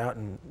guy's out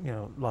in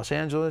Los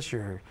Angeles.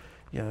 You're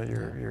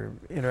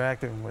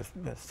interacting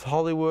with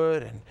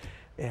Hollywood,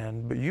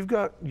 but you've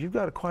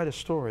got quite a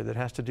story that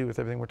has to do with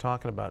everything we're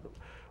talking about.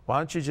 Why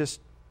don't you just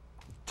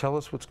tell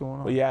us what's going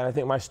on? Well, yeah, and I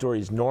think my story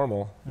is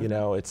normal. You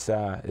know, it's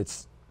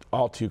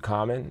all too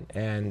common,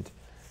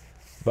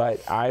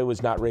 but I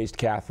was not raised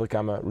Catholic.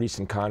 I'm a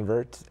recent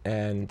convert,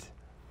 and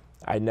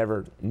I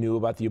never knew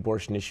about the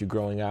abortion issue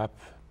growing up,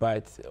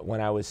 but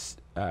when I was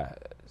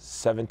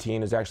 17, it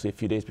was actually a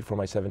few days before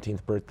my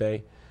 17th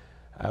birthday.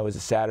 It was a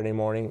Saturday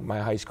morning. My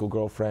high school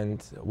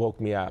girlfriend woke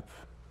me up,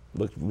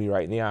 looked me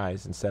right in the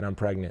eyes and said, "I'm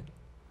pregnant."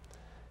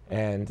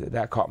 And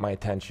that caught my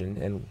attention,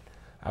 and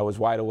I was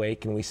wide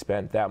awake, and we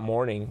spent that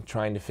morning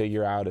trying to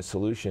figure out a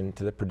solution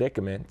to the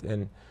predicament.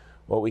 And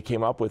what we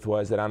came up with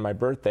was that on my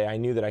birthday, I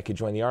knew that I could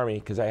join the Army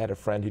because I had a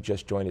friend who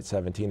just joined at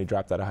 17 who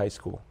dropped out of high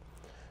school.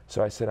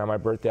 So I said, on my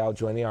birthday, I'll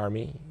join the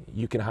Army.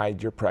 You can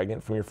hide you're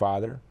pregnant from your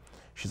father.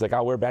 She's like,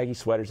 I'll wear baggy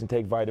sweaters and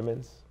take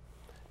vitamins.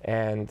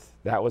 And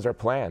that was our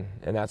plan.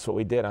 And that's what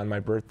we did. On my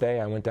birthday,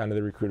 I went down to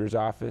the recruiter's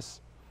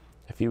office.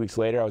 A few weeks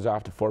later, I was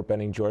off to Fort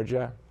Benning,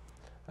 Georgia.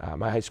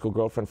 My high school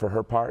girlfriend, for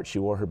her part, she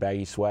wore her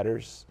baggy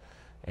sweaters.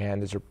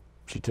 And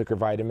she took her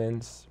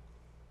vitamins.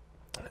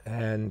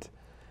 And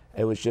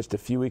it was just a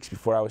few weeks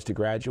before I was to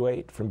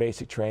graduate from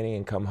basic training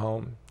and come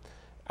home.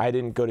 I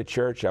didn't go to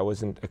church. I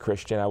wasn't a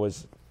Christian. I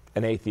was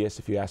an atheist.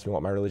 If you asked me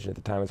what my religion at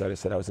the time was, I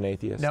just said I was an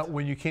atheist. Now,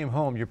 when you came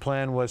home, your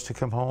plan was to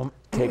come home,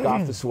 take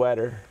off the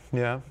sweater.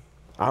 Yeah.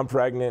 I'm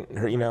pregnant.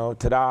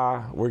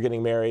 Ta-da! We're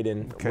getting married,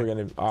 and we're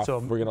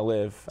gonna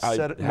live. I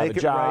have a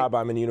job.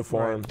 I'm in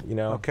uniform. Right.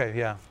 Okay.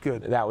 Yeah.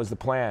 Good. That was the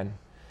plan.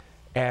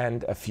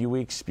 And a few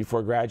weeks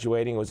before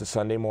graduating, it was a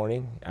Sunday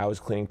morning. I was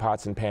cleaning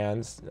pots and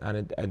pans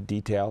on a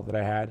detail that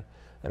I had,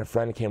 and a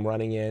friend came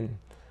running in.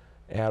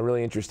 And a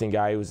really interesting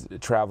guy. He was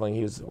traveling.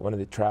 He was one of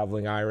the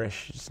traveling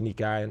Irish, just a neat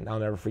guy, and I'll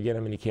never forget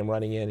him. And he came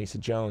running in. He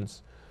said,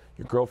 "Jones,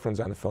 your girlfriend's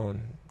on the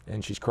phone,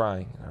 and she's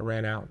crying." I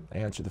ran out. I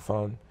answered the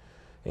phone,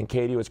 and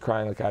Katie was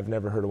crying like I've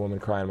never heard a woman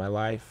cry in my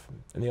life.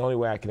 And the only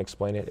way I can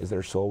explain it is that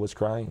her soul was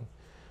crying.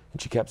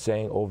 And she kept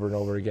saying over and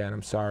over again,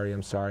 I'm sorry,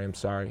 I'm sorry, I'm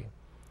sorry.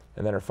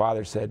 And then her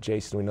father said,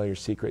 Jason, we know your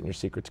secret and your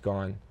secret's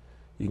gone.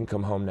 You can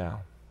come home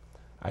now.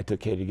 I took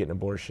Katie to get an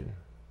abortion.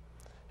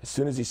 As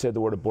soon as he said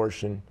the word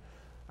abortion,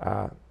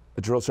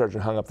 the drill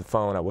sergeant hung up the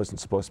phone. I wasn't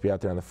supposed to be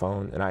out there on the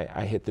phone, and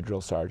I hit the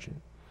drill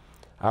sergeant.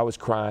 I was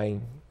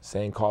crying,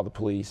 saying, call the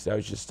police. I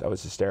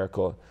was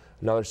hysterical.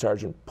 Another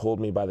sergeant pulled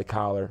me by the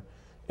collar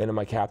into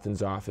my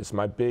captain's office.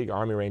 My big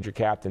Army Ranger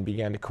captain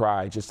began to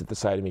cry just at the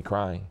sight of me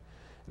crying.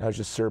 And I was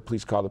just, sir,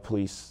 please call the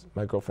police.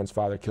 My girlfriend's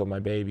father killed my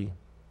baby.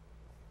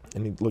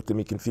 And he looked at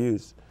me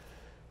confused.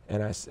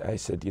 And I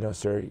said, you know,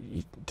 sir,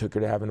 you took her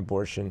to have an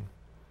abortion.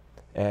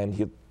 And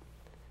he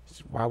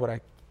said, why would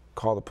I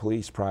call the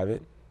police,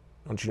 Private?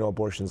 Don't you know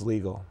abortion's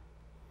legal?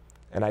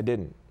 And I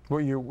didn't.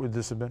 What year would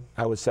this have been?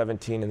 I was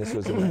 17, and this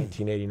was in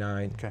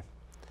 1989. Okay.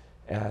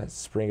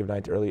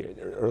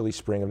 Early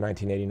spring of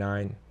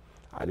 1989.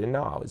 I didn't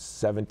know. I was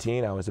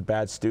 17. I was a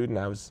bad student.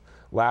 I was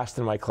last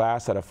in my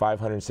class out of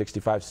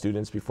 565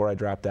 students before I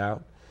dropped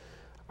out.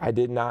 I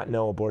did not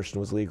know abortion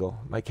was legal.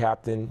 My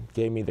captain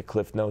gave me the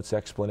Cliff Notes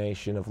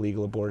explanation of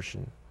legal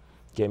abortion.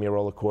 Gave me a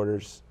roll of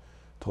quarters,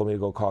 told me to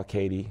go call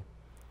Katie.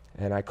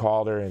 And I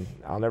called her, and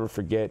I'll never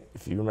forget,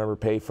 if you remember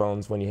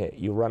payphones, when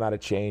you run out of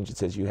change, it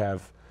says you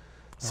have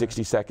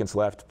 60 seconds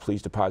left,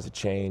 please deposit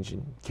change.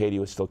 And Katie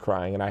was still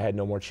crying, and I had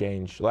no more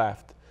change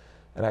left.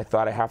 And I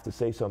thought I have to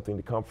say something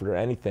to comfort her,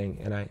 anything.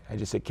 And I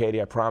just said,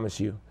 Katie, I promise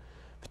you,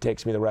 if it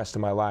takes me the rest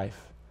of my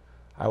life,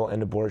 I will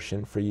end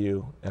abortion for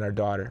you and our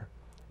daughter.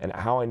 And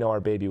how I know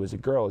our baby was a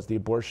girl is the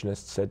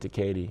abortionist said to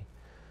Katie,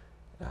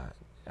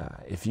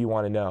 if you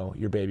want to know,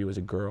 your baby was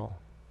a girl.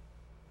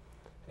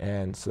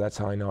 And so that's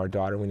how I know our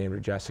daughter. We named her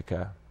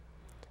Jessica.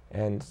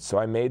 And so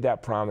I made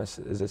that promise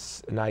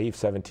as a naive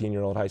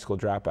 17-year-old high school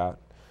dropout.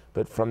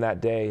 But from that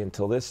day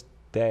until this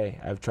day,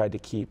 I've tried to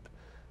keep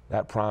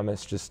that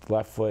promise, just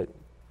left foot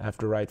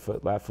after right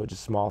foot, left foot,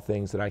 just small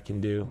things that I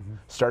can do. Mm-hmm.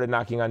 Started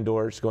knocking on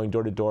doors, going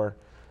door to door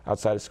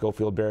outside of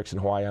Schofield Barracks in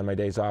Hawaii on my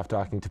days off,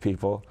 talking to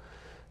people.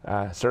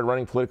 Started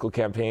running political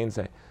campaigns.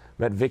 I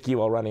met Vicki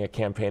while running a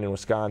campaign in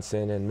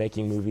Wisconsin and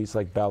making movies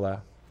like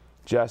Bella,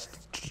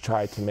 just to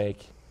try to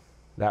make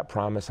that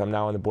promise. I'm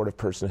now on the board of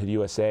Personhood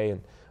USA,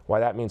 and why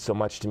that means so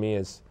much to me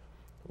is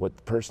what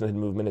the personhood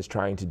movement is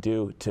trying to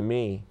do. To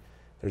me,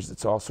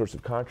 it's all sorts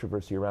of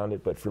controversy around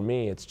it, but for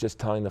me, it's just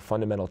telling the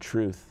fundamental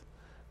truth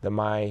that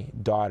my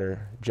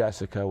daughter,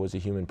 Jessica, was a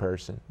human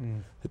person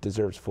that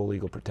deserves full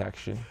legal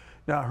protection.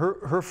 Now,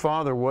 her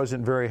father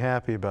wasn't very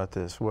happy about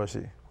this, was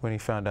he, when he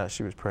found out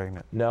she was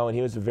pregnant? No, and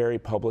he was a very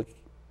public,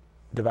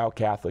 devout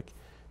Catholic.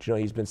 Do you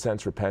know he's been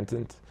since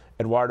repentant?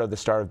 Eduardo, the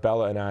star of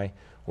Bella, and I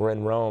were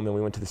in Rome, and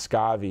we went to the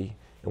Scavi,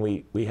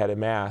 and we had a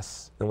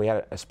mass, and we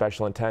had a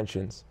special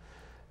intentions.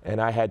 And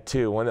I had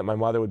two, one that my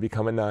mother would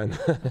become a nun,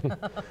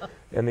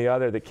 and the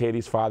other that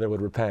Katie's father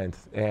would repent.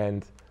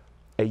 And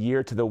a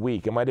year to the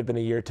week, it might have been a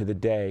year to the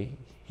day,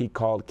 he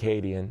called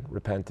Katie and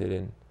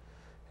repented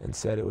and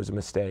said it was a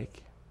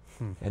mistake,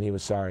 and he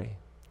was sorry.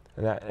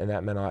 And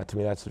that meant a lot to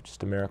me. That's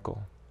just a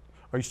miracle.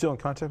 Are you still in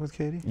contact with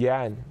Katie?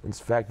 Yeah, and in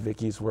fact,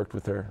 Vicki's worked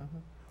with her.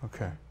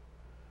 Okay.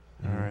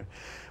 All right.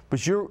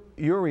 But your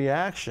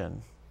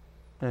reaction,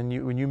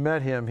 and when you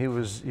met him, he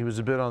was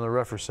a bit on the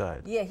rougher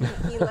side. Yeah,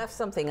 he left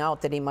something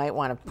out that he might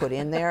want to put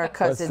in there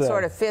because it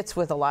sort of fits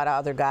with a lot of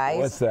other guys.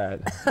 What's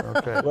that?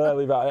 Okay. What did I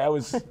leave out? I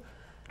was a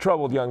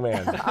troubled young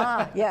man.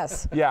 Ah,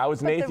 yes. Yeah, I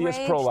was an atheist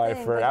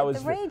pro-lifer. The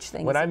rage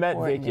thing. When I met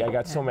Vicki, I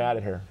got so mad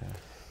at her.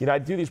 You know,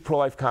 I'd do these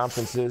pro-life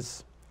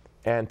conferences,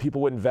 and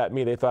people wouldn't vet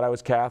me. They thought I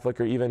was Catholic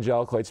or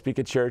evangelical. I'd speak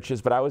at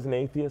churches, but I was an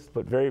atheist,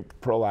 but very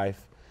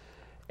pro-life.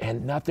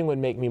 And nothing would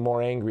make me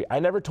more angry. I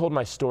never told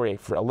my story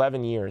for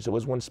 11 years. It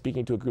was when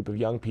speaking to a group of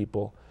young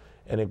people,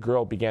 and a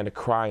girl began to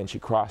cry, and she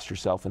crossed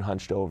herself and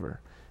hunched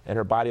over. And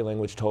her body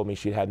language told me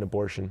she'd had an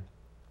abortion.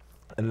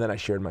 And then I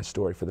shared my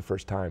story for the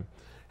first time.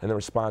 And the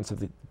response of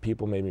the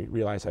people made me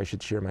realize I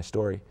should share my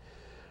story.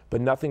 But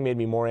nothing made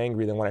me more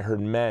angry than when I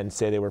heard men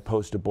say they were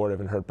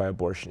post-abortive and hurt by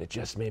abortion. It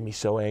just made me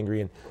so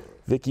angry. And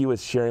Vicki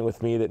was sharing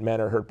with me that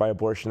men are hurt by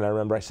abortion. And I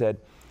remember I said,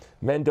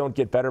 men don't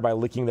get better by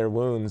licking their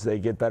wounds. They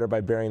get better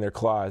by bearing their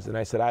claws. And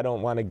I said, I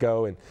don't want to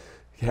go and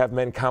have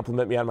men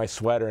compliment me on my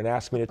sweater and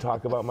ask me to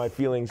talk about my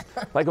feelings.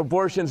 Like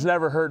abortion's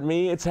never hurt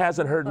me. It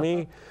hasn't hurt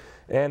me.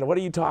 And what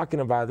are you talking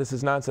about? This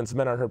is nonsense.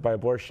 Men aren't hurt by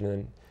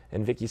abortion.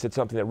 And Vicki said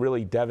something that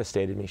really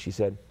devastated me. She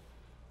said,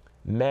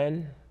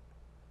 men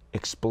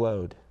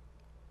explode.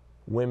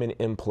 Women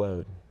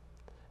implode.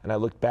 And I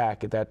looked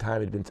back at that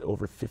time. It had been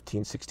over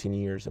 15, 16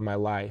 years of my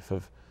life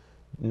of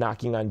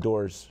knocking on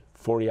doors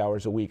 40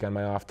 hours a week on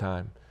my off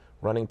time,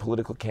 running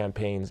political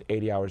campaigns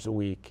 80 hours a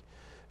week.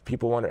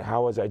 People wondered,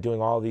 how was I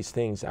doing all these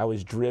things? I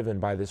was driven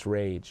by this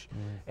rage.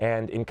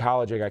 And in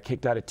college, I got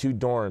kicked out of 2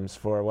 dorms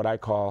for what I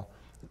call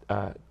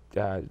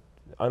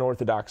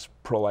unorthodox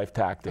pro-life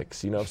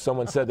tactics. You know, if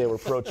someone said they were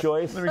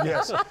pro-choice, Let me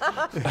guess.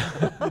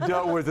 You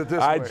dealt with it this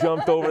way. I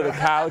jumped over the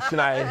couch and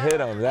I hit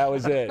them. That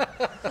was it.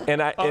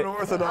 And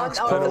Unorthodox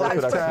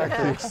pro-life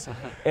tactics.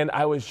 And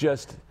I was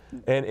just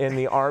And in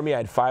the Army, I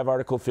had 5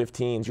 Article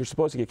 15s. You're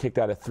supposed to get kicked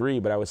out of 3,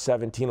 but I was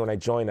 17 when I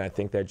joined. I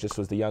think that just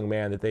was the young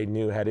man that they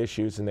knew had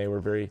issues, and they were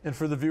very... And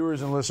for the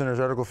viewers and listeners,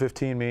 Article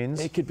 15 means?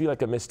 It could be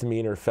like a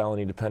misdemeanor or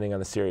felony, depending on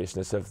the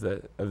seriousness of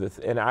the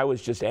and I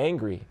was just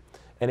angry.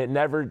 And it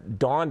never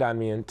dawned on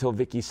me until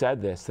Vicki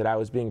said this, that I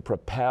was being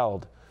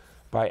propelled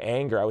by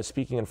anger. I was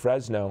speaking in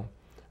Fresno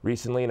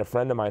recently, and a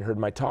friend of mine heard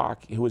my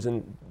talk, who was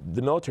in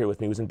the military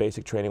with me, was in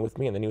basic training with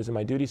me, and then he was in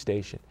my duty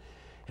station.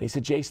 And he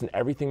said, Jason,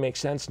 everything makes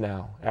sense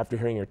now after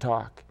hearing your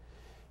talk.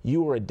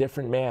 You were a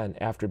different man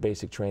after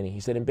basic training. He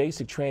said, in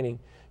basic training,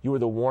 you were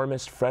the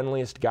warmest,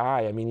 friendliest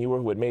guy. I mean, you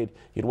were who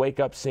you'd wake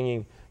up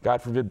singing,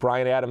 God forbid,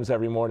 Bryan Adams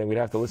every morning. We'd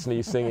have to listen to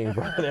you singing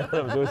Bryan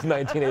Adams. It was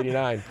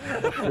 1989.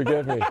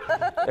 Forgive me.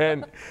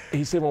 And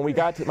he said, when we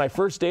got to my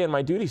first day in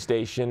my duty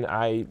station,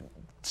 I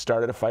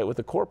started a fight with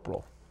a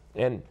corporal.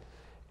 And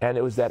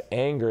it was that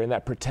anger and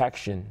that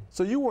protection.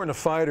 So you weren't a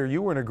fighter,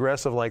 you weren't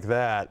aggressive like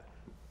that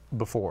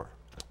before?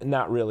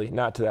 Not really,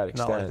 not to that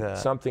extent. Not like that.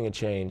 Something had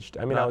changed.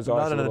 I mean, I was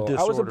always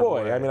I was a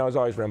boy. Way. I mean, I was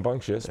always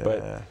rambunctious,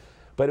 yeah.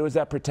 but it was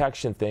that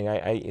protection thing.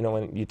 You know,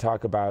 when you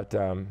talk about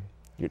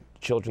your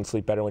children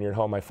sleep better when you're at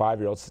home, my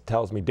 5-year-old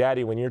tells me,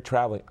 Daddy, when you're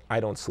traveling, I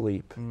don't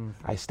sleep.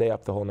 I stay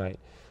up the whole night.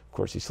 Of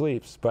course, he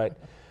sleeps, but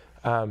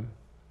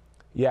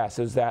yes,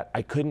 it was that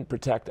I couldn't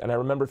protect, and I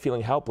remember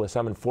feeling helpless.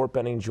 I'm in Fort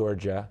Benning,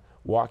 Georgia,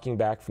 walking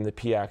back from the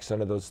PX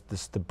under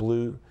the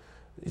blue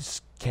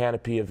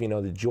canopy of, you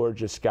know, the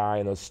Georgia sky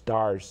and those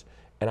stars.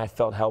 And I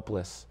felt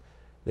helpless,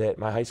 that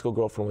my high school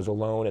girlfriend was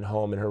alone at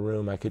home in her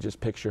room. I could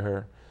just picture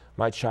her.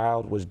 My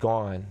child was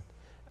gone,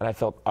 and I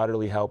felt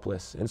utterly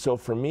helpless. And so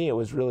for me, it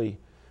was really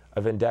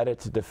a vendetta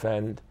to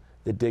defend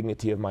the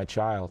dignity of my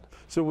child.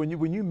 So when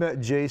you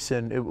met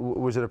Jason,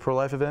 was it a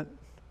pro-life event?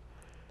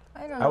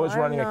 I don't know. I was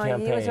running a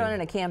campaign. He was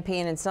running a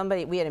campaign,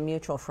 and we had a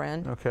mutual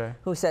friend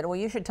who said, well,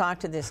 you should talk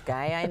to this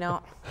guy. I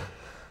know.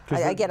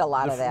 I get a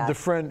lot of that. The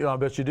friend, I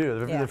bet you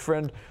do. Yeah.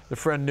 The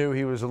friend knew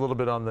he was a little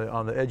bit on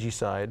the edgy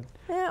side.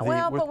 Yeah,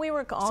 well, but we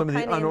were all some of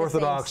the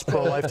unorthodox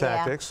pro-life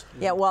tactics.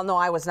 Yeah, well, no,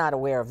 I was not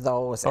aware of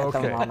those at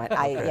the moment.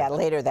 Yeah,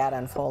 later that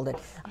unfolded.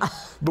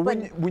 But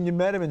when you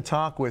met him and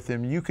talked with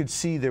him, you could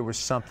see there was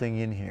something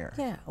in here.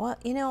 Yeah, well,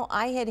 you know,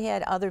 I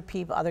had other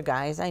people, other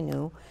guys I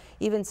knew,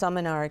 even some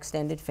in our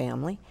extended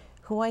family,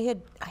 who I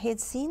had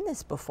seen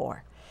this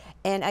before.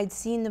 And I'd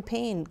seen the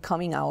pain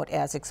coming out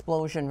as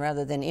explosion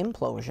rather than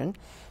implosion.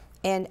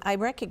 And I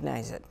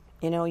recognize it.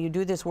 You know, you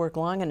do this work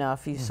long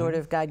enough, you sort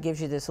of, God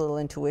gives you this little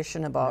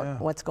intuition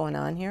about what's going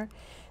on here.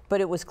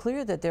 But it was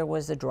clear that there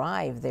was a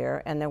drive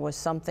there, and there was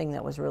something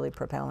that was really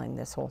propelling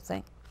this whole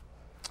thing.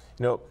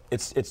 You know,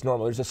 it's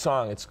normal. There's a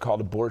song, it's called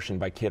Abortion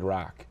by Kid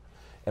Rock.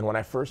 And when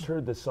I first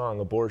heard the song,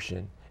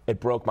 Abortion, I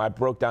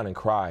broke down and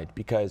cried,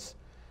 because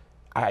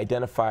I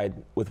identified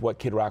with what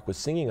Kid Rock was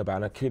singing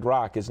about. Now, Kid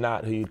Rock is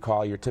not who you'd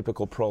call your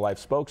typical pro-life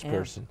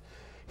spokesperson. Yeah.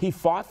 He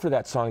fought for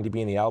that song to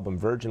be in the album.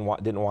 Virgin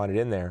didn't want it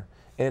in there.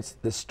 And it's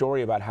the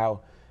story about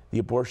how the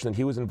abortion that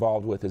he was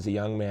involved with as a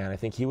young man, I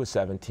think he was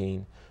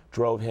 17,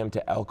 drove him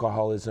to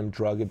alcoholism,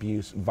 drug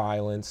abuse,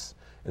 violence,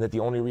 and that the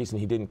only reason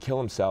he didn't kill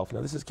himself,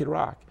 now this is Kid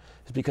Rock,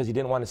 is because he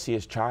didn't want to see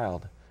his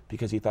child,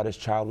 because he thought his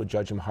child would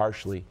judge him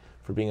harshly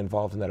for being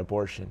involved in that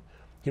abortion.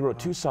 He wrote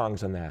 2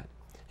 songs on that,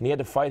 and he had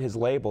to fight his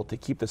label to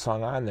keep the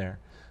song on there.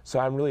 So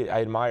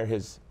I admire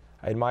his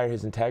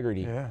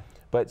integrity. Yeah.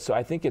 But so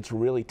I think it's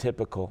really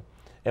typical.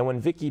 And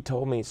when Vicki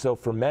told me, so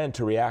for men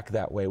to react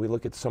that way, we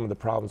look at some of the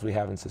problems we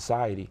have in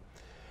society.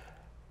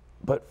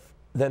 But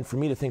then for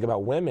me to think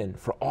about women,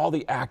 for all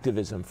the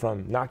activism,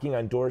 from knocking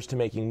on doors to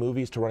making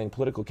movies to running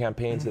political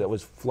campaigns that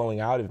was flowing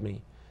out of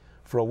me,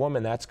 for a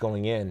woman that's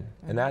going in.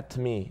 And that to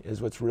me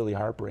is what's really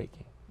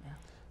heartbreaking. Yeah.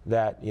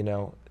 That, you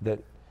know, that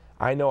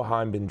I know how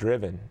I've been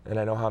driven, and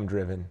I know how I'm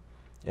driven,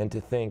 and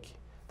to think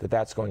that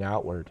that's going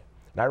outward.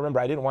 And I remember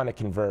I didn't want to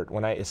convert.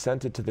 When I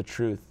assented to the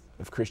truth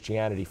of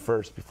Christianity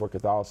first before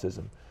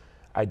Catholicism,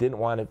 I didn't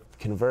want to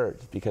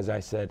convert, because I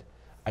said,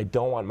 I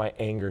don't want my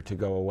anger to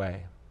go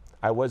away.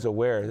 I was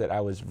aware that I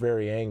was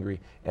very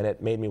angry, and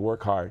it made me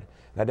work hard.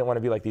 And I didn't want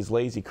to be like these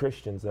lazy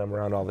Christians that I'm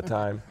around all the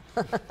time.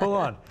 Hold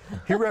on.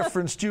 He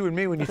referenced you and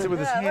me when you said with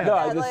his hand. No,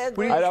 I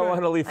don't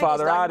want to leave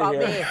Father out of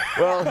here.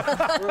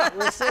 Well,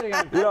 we're sitting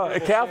on, you know,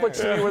 Catholics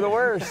to me were the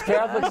worst.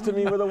 Catholics to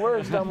me were the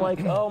worst. I'm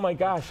like, oh my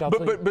gosh.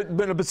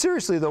 But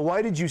seriously though,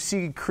 why did you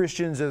see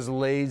Christians as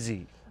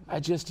lazy? I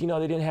just, you know,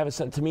 they didn't have a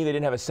sense, to me, they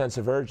didn't have a sense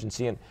of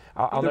urgency. And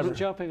I'll they never... were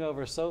jumping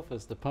over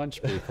sofas to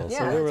punch people, Yeah,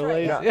 so we were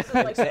lazy.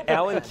 Yeah.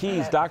 Alan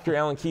Keyes, Dr.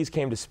 Alan Keyes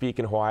came to speak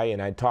in Hawaii,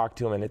 and I talked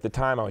to him, and at the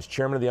time I was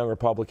chairman of the Young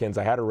Republicans.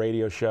 I had a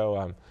radio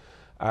show.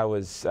 I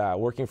was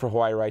working for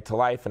Hawaii Right to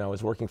Life, and I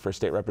was working for a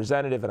state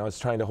representative, and I was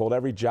trying to hold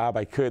every job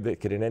I could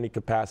that could in any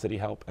capacity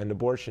help end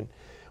abortion.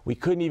 We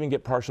couldn't even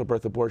get partial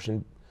birth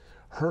abortion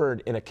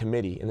heard in a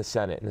committee in the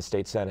Senate, in the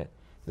state Senate.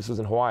 This was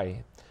in Hawaii,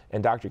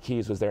 and Dr.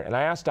 Keyes was there. And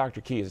I asked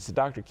Dr. Keyes, I said,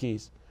 Dr.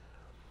 Keyes,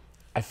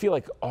 I feel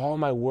like all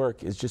my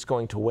work is just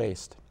going to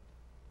waste.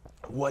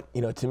 What,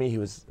 you know, to me, he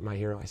was my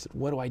hero. I said,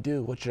 what do I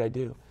do? What should I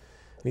do?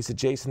 And he said,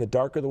 Jason, the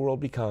darker the world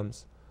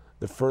becomes,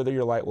 the further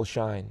your light will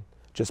shine.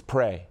 Just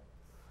pray.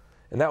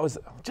 And that was,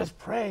 just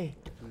pray.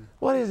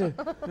 What is it?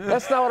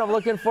 That's not what I'm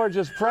looking for,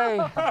 just pray.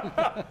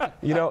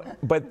 You know,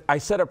 but I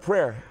said a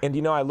prayer, and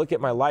you know, I look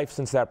at my life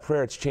since that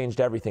prayer, it's changed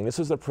everything. This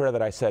was the prayer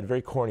that I said,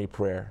 very corny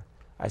prayer.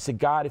 I said,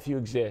 God, if you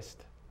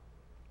exist,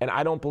 and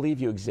I don't believe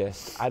you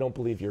exist, I don't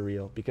believe you're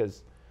real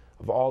because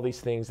of all these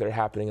things that are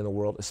happening in the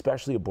world,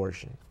 especially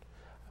abortion.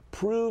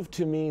 Prove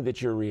to me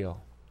that you're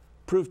real.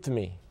 Prove to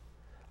me.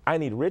 I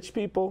need rich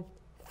people,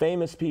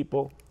 famous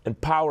people, and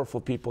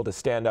powerful people to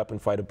stand up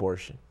and fight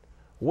abortion.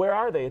 Where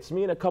are they? It's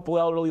me and a couple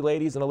elderly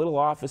ladies in a little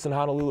office in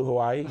Honolulu,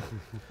 Hawaii.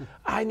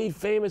 I need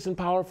famous and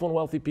powerful and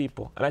wealthy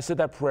people. And I said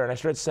that prayer, and I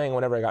started saying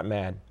whenever I got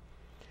mad.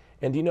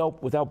 And you know,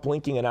 without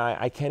blinking an eye,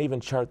 I can't even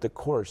chart the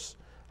course,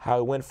 how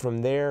I went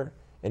from there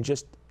in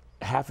just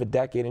half a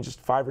decade, in just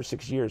 5 or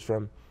 6 years,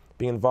 from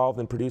being involved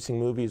in producing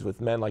movies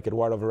with men like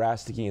Eduardo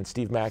Verástegui and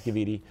Steve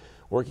McAvity,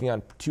 working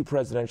on 2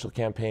 presidential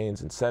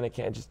campaigns and Senate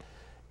campaigns.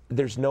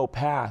 There's no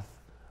path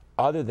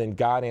other than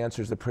God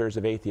answers the prayers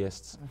of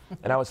atheists.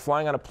 And I was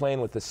flying on a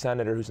plane with the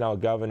senator who's now a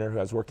governor who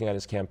I was working on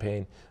his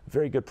campaign, a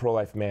very good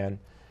pro-life man,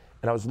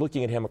 and I was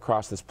looking at him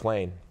across this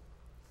plane.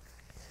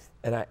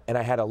 And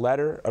I had a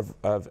letter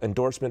of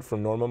endorsement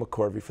from Norma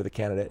McCorvey for the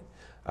candidate,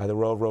 the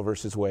Roe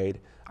versus Wade.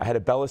 I had a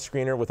Bella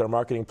screener with our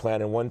marketing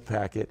plan in one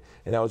packet,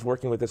 and I was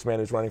working with this man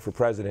who's running for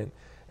president.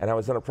 And I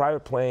was on a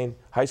private plane,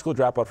 high school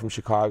dropout from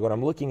Chicago, and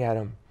I'm looking at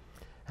him,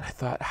 and I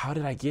thought, how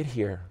did I get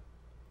here?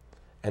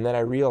 And then I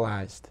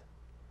realized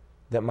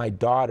that my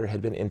daughter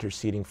had been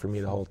interceding for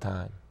me the whole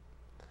time,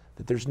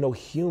 that there's no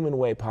human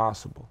way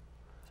possible.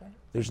 Right.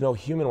 There's no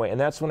human way. And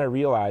that's when I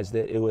realized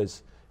that it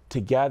was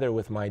together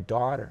with my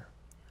daughter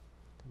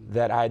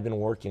that I had been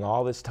working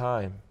all this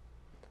time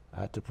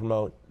to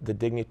promote the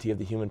dignity of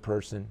the human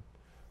person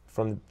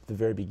from the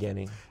very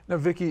beginning. Now,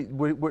 Vicki,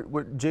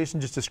 what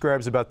Jason just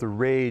describes about the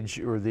rage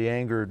or the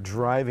anger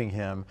driving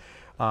him,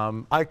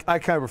 I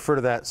kind of refer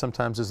to that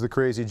sometimes as the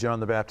crazy John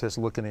the Baptist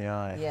look in the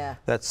eye. Yeah.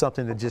 That's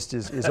something that just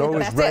is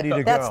always ready to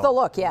go. That's the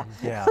look, yeah.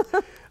 Yeah.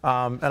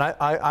 And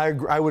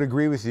I would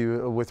agree with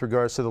you with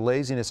regards to the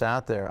laziness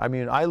out there. I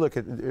mean, I look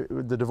at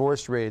the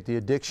divorce rate, the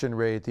addiction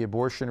rate, the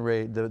abortion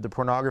rate, the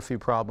pornography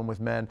problem with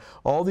men,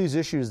 all these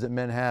issues that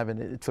men have,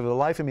 and for the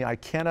life of me, I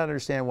cannot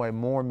understand why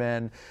more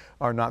men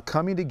are not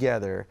coming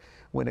together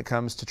when it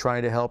comes to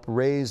trying to help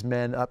raise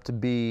men up to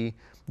be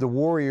the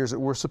warriors that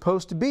we're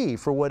supposed to be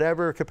for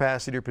whatever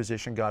capacity or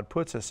position God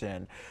puts us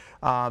in.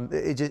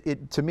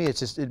 To me,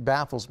 it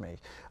baffles me.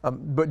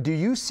 But do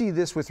you see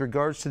this with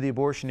regards to the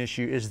abortion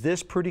issue? Is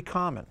this pretty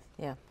common?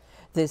 Yeah.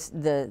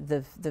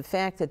 The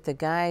fact that the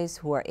guys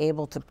who are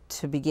able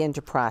to begin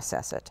to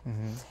process it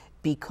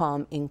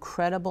become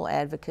incredible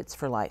advocates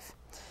for life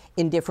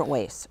in different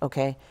ways,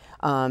 okay?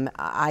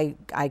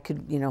 I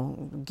could,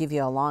 give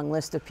you a long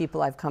list of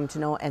people I've come to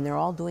know, and they're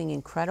all doing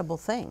incredible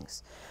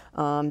things.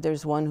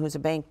 There's one who's a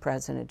bank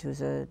president,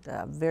 who's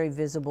a very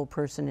visible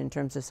person in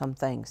terms of some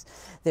things.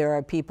 There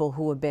are people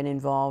who have been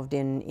involved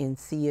in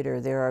theater.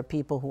 There are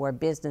people who are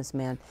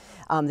businessmen.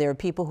 There are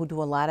people who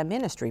do a lot of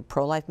ministry,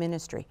 pro-life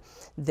ministry.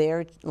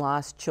 Their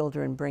lost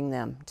children bring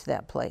them to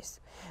that place.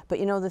 But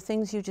the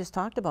things you just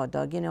talked about,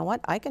 Doug, you know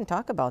what? I can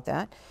talk about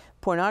that.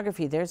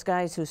 Pornography, there's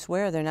guys who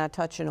swear they're not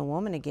touching a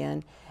woman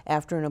again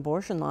after an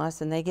abortion loss,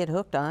 and they get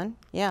hooked on,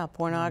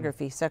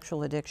 pornography,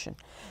 sexual addiction.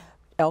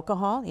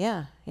 Alcohol,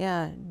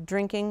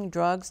 drinking,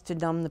 drugs to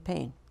numb the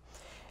pain.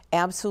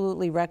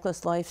 Absolutely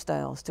reckless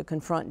lifestyles to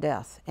confront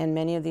death, and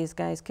many of these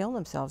guys kill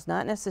themselves.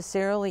 Not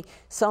necessarily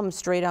some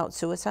straight out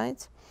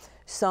suicides,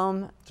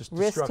 some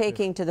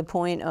risk-taking to the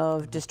point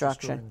of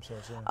destruction.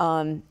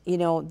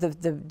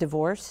 The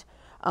divorce.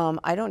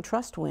 I don't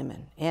trust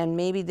women, and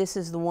maybe this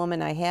is the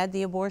woman I had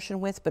the abortion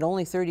with, but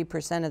only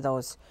 30% of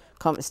those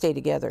stay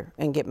together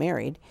and get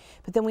married.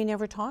 But then we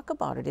never talk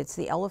about it. It's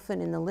the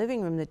elephant in the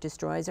living room that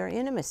destroys our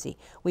intimacy.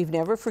 We've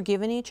never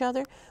forgiven each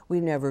other.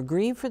 We've never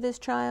grieved for this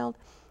child.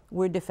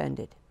 We're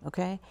defended,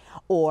 okay?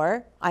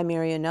 Or I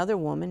marry another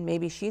woman.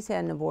 Maybe she's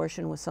had an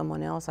abortion with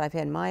someone else. I've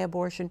had my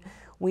abortion.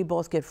 We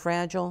both get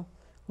fragile.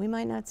 We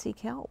might not seek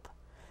help.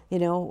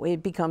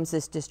 It becomes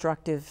this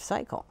destructive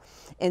cycle.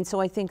 And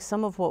so I think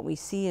some of what we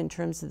see in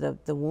terms of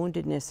the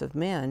woundedness of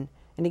men,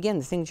 and again,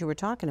 the things you were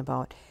talking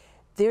about,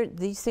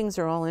 these things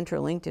are all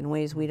interlinked in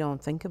ways we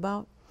don't think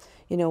about.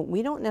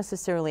 We don't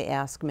necessarily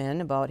ask men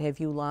about, have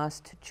you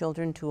lost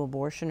children to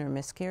abortion or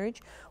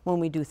miscarriage when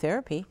we do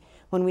therapy.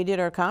 When we did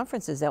our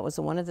conferences, that was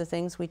one of the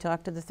things we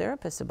talked to the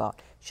therapists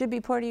about. Should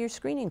be part of your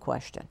screening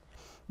question.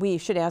 We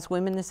should ask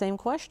women the same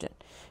question.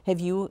 Have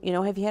you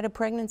had a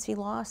pregnancy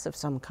loss of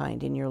some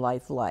kind in your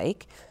life,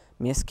 like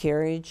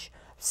miscarriage,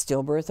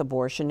 stillbirth,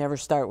 abortion? Never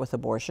start with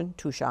abortion,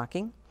 too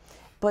shocking.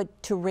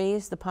 But to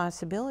raise the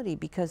possibility,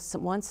 because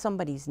once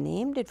somebody's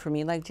named it for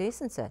me, like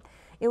Jason said,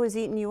 it was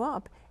eating you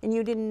up, and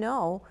you didn't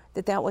know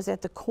that that was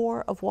at the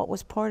core of what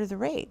was part of the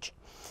rage.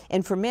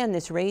 And for men,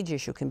 this rage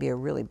issue can be a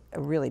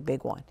really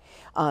big one.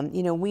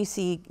 We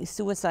see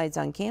suicides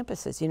on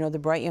campuses. The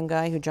bright young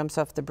guy who jumps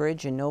off the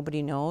bridge and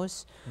nobody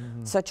knows,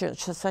 such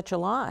a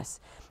loss.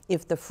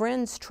 If the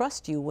friends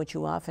trust you, what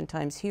you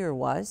oftentimes hear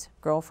was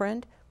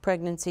girlfriend,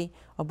 pregnancy,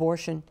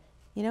 abortion,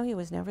 you know, he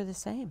was never the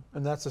same.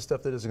 And that's the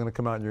stuff that isn't going to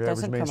come out in your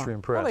average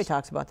mainstream press. Nobody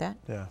talks about that.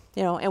 Yeah.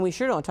 You know, and we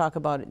sure don't talk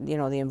about, you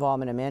know, the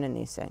involvement of men in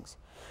these things.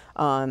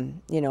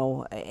 You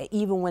know,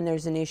 even when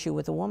there's an issue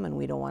with a woman,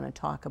 we don't want to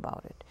talk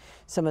about it.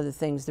 Some of the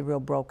things, the real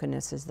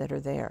brokennesses that are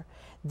there.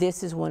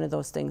 This is one of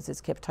those things that's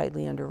kept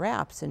tightly under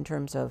wraps in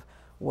terms of,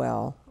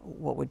 well,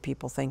 what would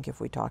people think if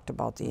we talked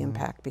about the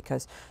impact?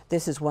 Because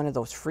this is one of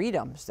those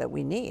freedoms that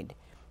we need.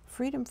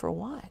 Freedom for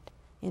what?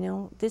 You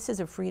know, this is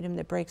a freedom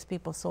that breaks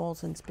people's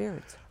souls and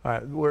spirits. All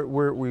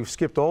right, we've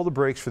skipped all the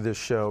breaks for this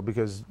show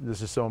because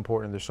this is so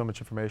important. There's so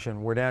much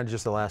information. We're down to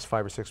just the last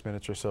 5 or 6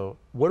 minutes or so.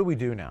 What do we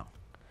do now?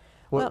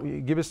 What,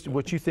 well, give us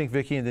what you think,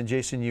 Vicki, and then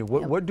Jason, you.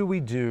 What do we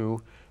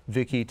do,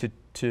 Vicki,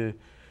 to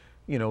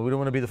you know, we don't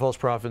want to be the false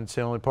prophet and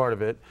say only part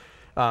of it.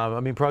 I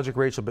mean, Project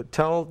Rachel, but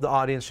tell the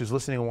audience who's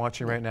listening and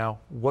watching right now,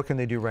 what can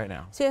they do right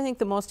now? See, I think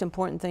the most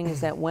important thing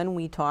is that when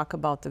we talk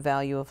about the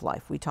value of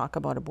life, we talk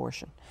about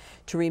abortion,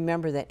 to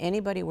remember that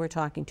anybody we're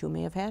talking to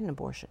may have had an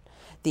abortion.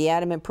 The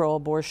adamant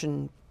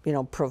pro-abortion, you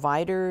know,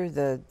 provider,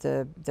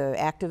 the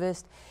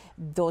activist,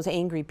 those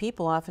angry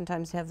people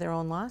oftentimes have their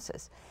own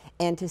losses.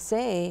 And to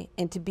say,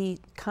 and to be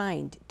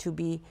kind, to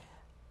be,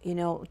 you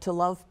know, to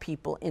love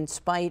people in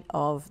spite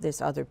of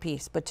this other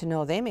piece, but to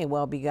know they may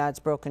well be God's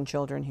broken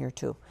children here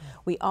too.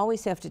 We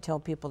always have to tell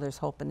people there's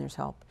hope and there's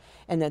help,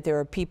 and that there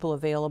are people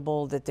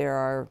available, that there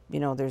are, you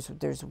know, there's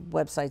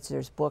websites,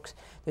 there's books,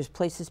 there's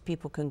places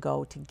people can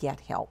go to get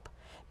help.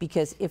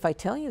 Because if I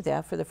tell you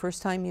that for the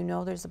first time, you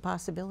know there's a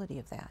possibility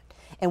of that.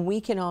 And we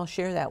can all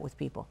share that with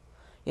people.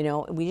 You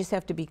know, we just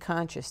have to be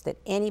conscious that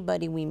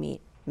anybody we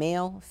meet,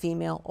 male,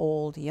 female,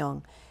 old,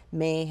 young,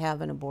 may have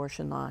an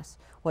abortion loss.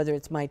 Whether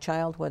it's my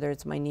child, whether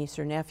it's my niece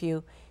or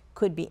nephew,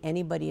 could be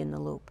anybody in the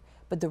loop.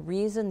 But the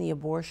reason the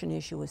abortion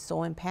issue is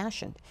so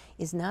impassioned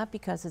is not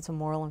because it's a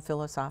moral and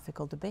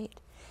philosophical debate.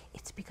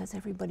 It's because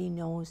everybody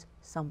knows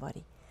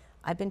somebody.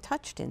 I've been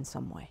touched in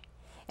some way.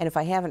 And if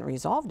I haven't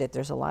resolved it,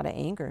 there's a lot of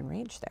anger and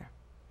rage there.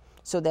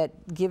 So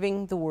that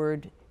giving the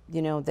word,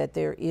 you know, that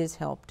there is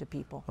help to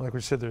people. Like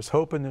we said, there's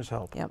hope and there's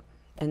help. Yep.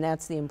 And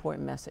that's the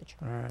important message.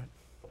 All right.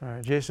 All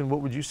right, Jason,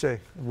 what would you say?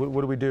 What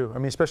do we do? I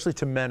mean, especially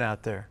to men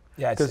out there.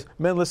 Yeah, because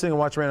men listening and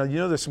watching right now, you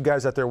know, there's some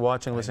guys out there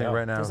watching, listening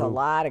right now. There's a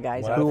lot of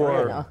guys who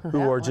out there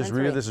who are just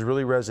really, this is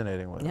really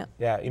resonating with them.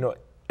 Yeah, you know,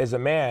 as a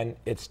man,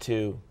 it's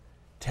to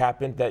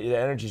tap in, that the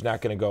energy's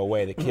not going to go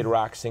away. The Kid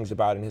Rock sings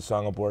about in his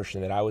song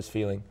Abortion that I was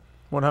feeling.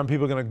 Wonder how many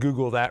people are going to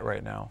Google that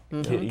right now.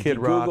 Kid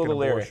Rock Google the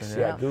lyrics.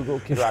 Yeah, Google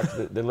Kid Rock.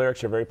 The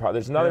lyrics are very powerful.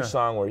 There's another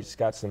song where he's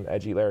got some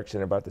edgy lyrics in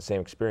there about the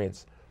same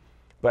experience.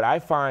 But I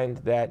find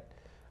that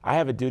I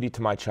have a duty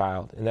to my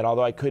child, and that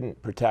although I couldn't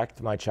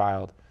protect my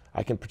child,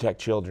 I can protect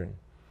children.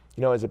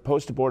 You know, as a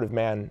post-abortive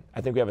man,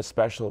 I think we have a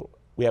special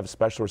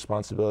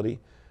responsibility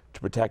to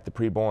protect the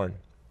preborn,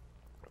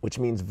 which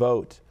means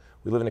vote.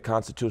 We live in a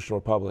constitutional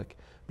republic.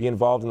 Be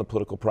involved in the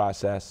political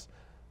process.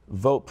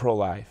 Vote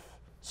pro-life.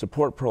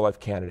 Support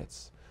pro-life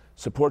candidates.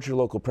 Support your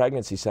local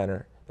pregnancy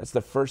center. That's the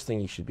first thing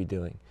you should be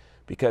doing,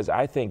 because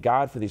I thank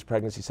God for these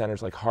pregnancy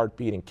centers like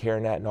Heartbeat and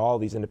CareNet and all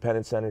these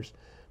independent centers.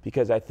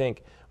 Because I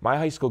think my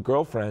high school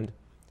girlfriend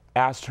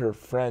asked her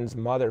friend's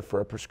mother for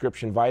a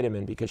prescription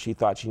vitamin because she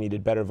thought she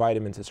needed better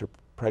vitamins as her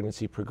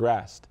pregnancy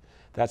progressed.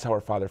 That's how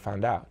her father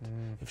found out.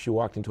 If she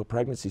walked into a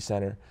pregnancy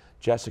center,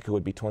 Jessica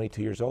would be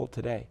 22 years old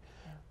today.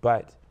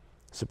 But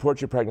support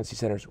your pregnancy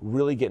centers,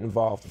 really get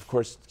involved. Of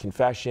course,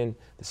 confession,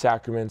 the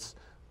sacraments,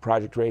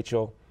 Project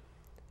Rachel.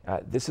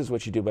 This is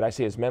what you do. But I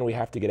say as men, we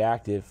have to get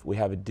active. We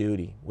have a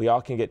duty. We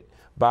all can get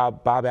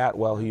Bob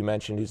Atwell, who you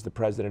mentioned, who's the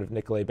president of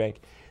Nicolay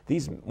Bank.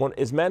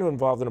 As men who are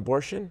involved in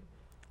abortion,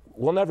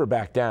 we'll never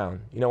back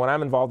down. You know, when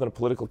I'm involved in a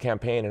political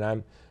campaign and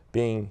I'm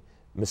being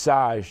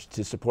massaged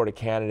to support a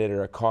candidate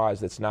or a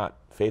cause that's not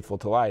faithful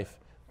to life,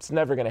 it's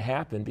never going to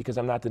happen because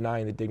I'm not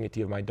denying the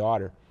dignity of my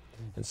daughter.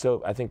 And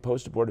so I think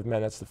post-abortive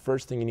men, that's the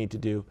first thing you need to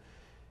do,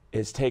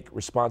 is take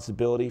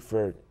responsibility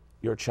for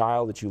your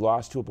child that you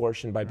lost to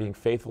abortion by being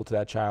faithful to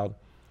that child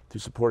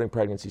through supporting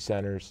pregnancy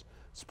centers,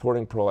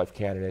 supporting pro-life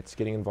candidates,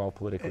 getting involved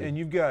politically. And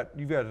you've got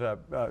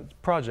a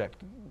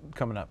project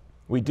coming up.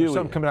 We do.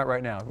 Something coming out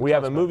right now. We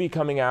have a movie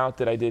coming out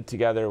that I did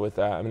together with,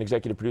 I'm an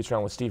executive producer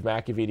on with Steve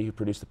McAvity, who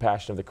produced The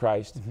Passion of the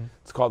Christ.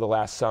 It's called The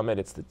Last Summit.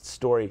 It's the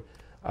story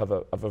of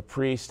a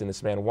priest and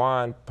this man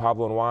Juan,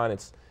 Pablo and Juan.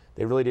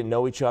 They really didn't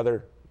know each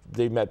other.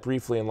 They met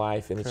briefly in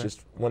life, and it's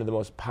just one of the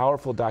most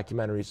powerful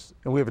documentaries.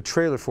 And we have a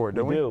trailer for it,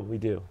 don't we? We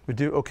do. We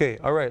do? Okay,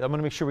 all right. I'm going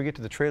to make sure we get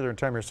to the trailer in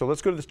time here. So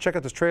let's go to this, check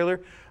out this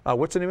trailer.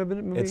 What's the name of the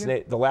movie? It's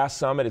The Last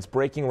Summit. It's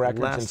breaking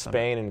records in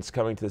Spain, and it's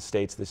coming to the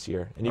States this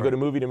year. And you go to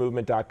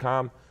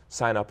movieToMovement.com,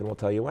 sign up, and we'll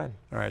tell you when.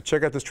 All right,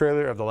 check out this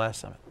trailer of The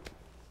Last Summit.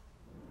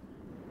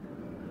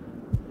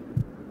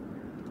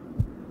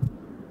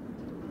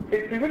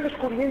 El primer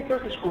descubrimiento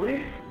es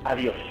descubrir a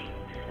Dios,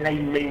 la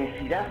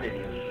inmensidad de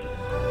Dios.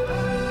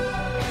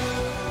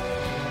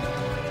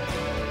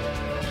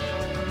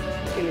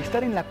 El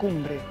estar en la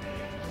cumbre,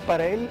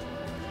 para él,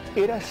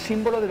 era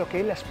símbolo de lo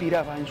que él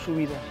aspiraba en su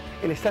vida.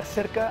 El estar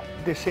cerca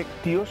de ese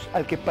Dios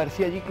al que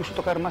parecía allí incluso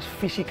tocar más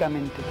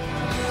físicamente.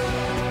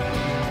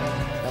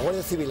 La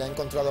Guardia Civil ha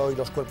encontrado hoy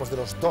los cuerpos de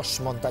los 2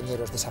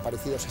 montañeros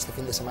desaparecidos este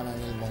fin de semana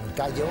en el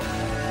Moncayo.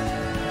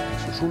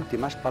 Sus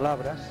últimas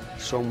palabras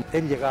son: he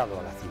llegado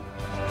a la cima.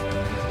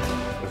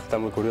 Está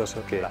muy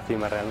curioso que la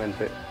cima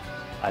realmente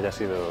haya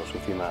sido su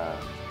cima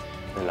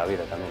en la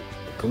vida también.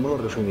 ¿Cómo lo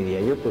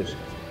resumiría yo? Pues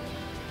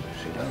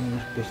era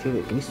una especie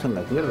de Cristo en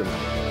la tierra.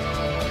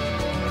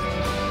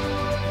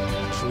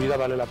 Su vida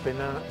vale la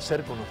pena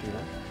ser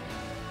conocida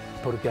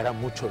porque hará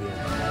mucho bien.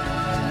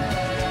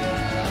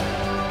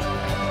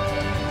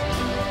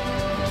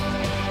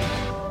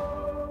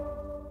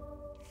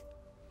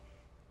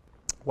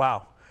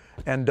 Wow.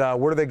 And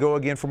where do they go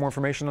again for more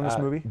information on this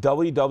movie?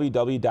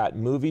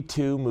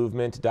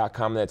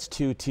 www.movie2movement.com. That's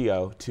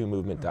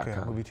 2movement.com. Okay,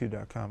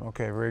 movie2.com.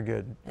 Okay, very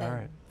good. All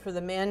right. For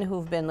the men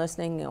who've been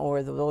listening,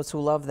 or those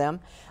who love them,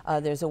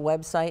 there's a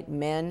website,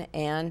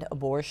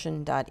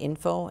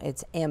 menandabortion.info.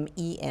 It's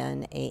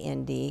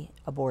MENAND,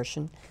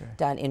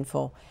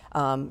 abortion.info.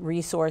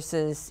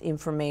 Resources,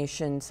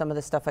 information, some of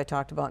the stuff I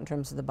talked about in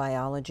terms of the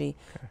biology.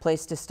 Okay.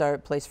 Place to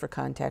start, place for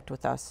contact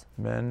with us.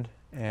 Men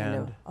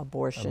and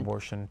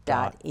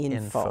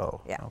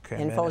abortion.info. Yeah, okay,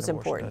 info is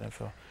important.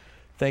 Info.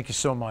 Thank you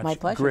so much. My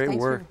pleasure. Great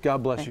Thanks work.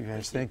 God bless you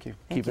guys. Thank you.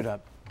 Keep it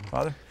up.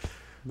 Father?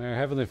 May our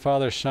Heavenly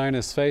Father shine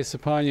His face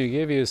upon you,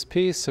 give you His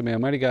peace, and may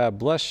Almighty God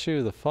bless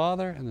you, the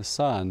Father, and the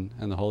Son,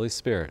 and the Holy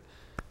Spirit.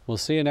 We'll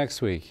see you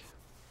next week.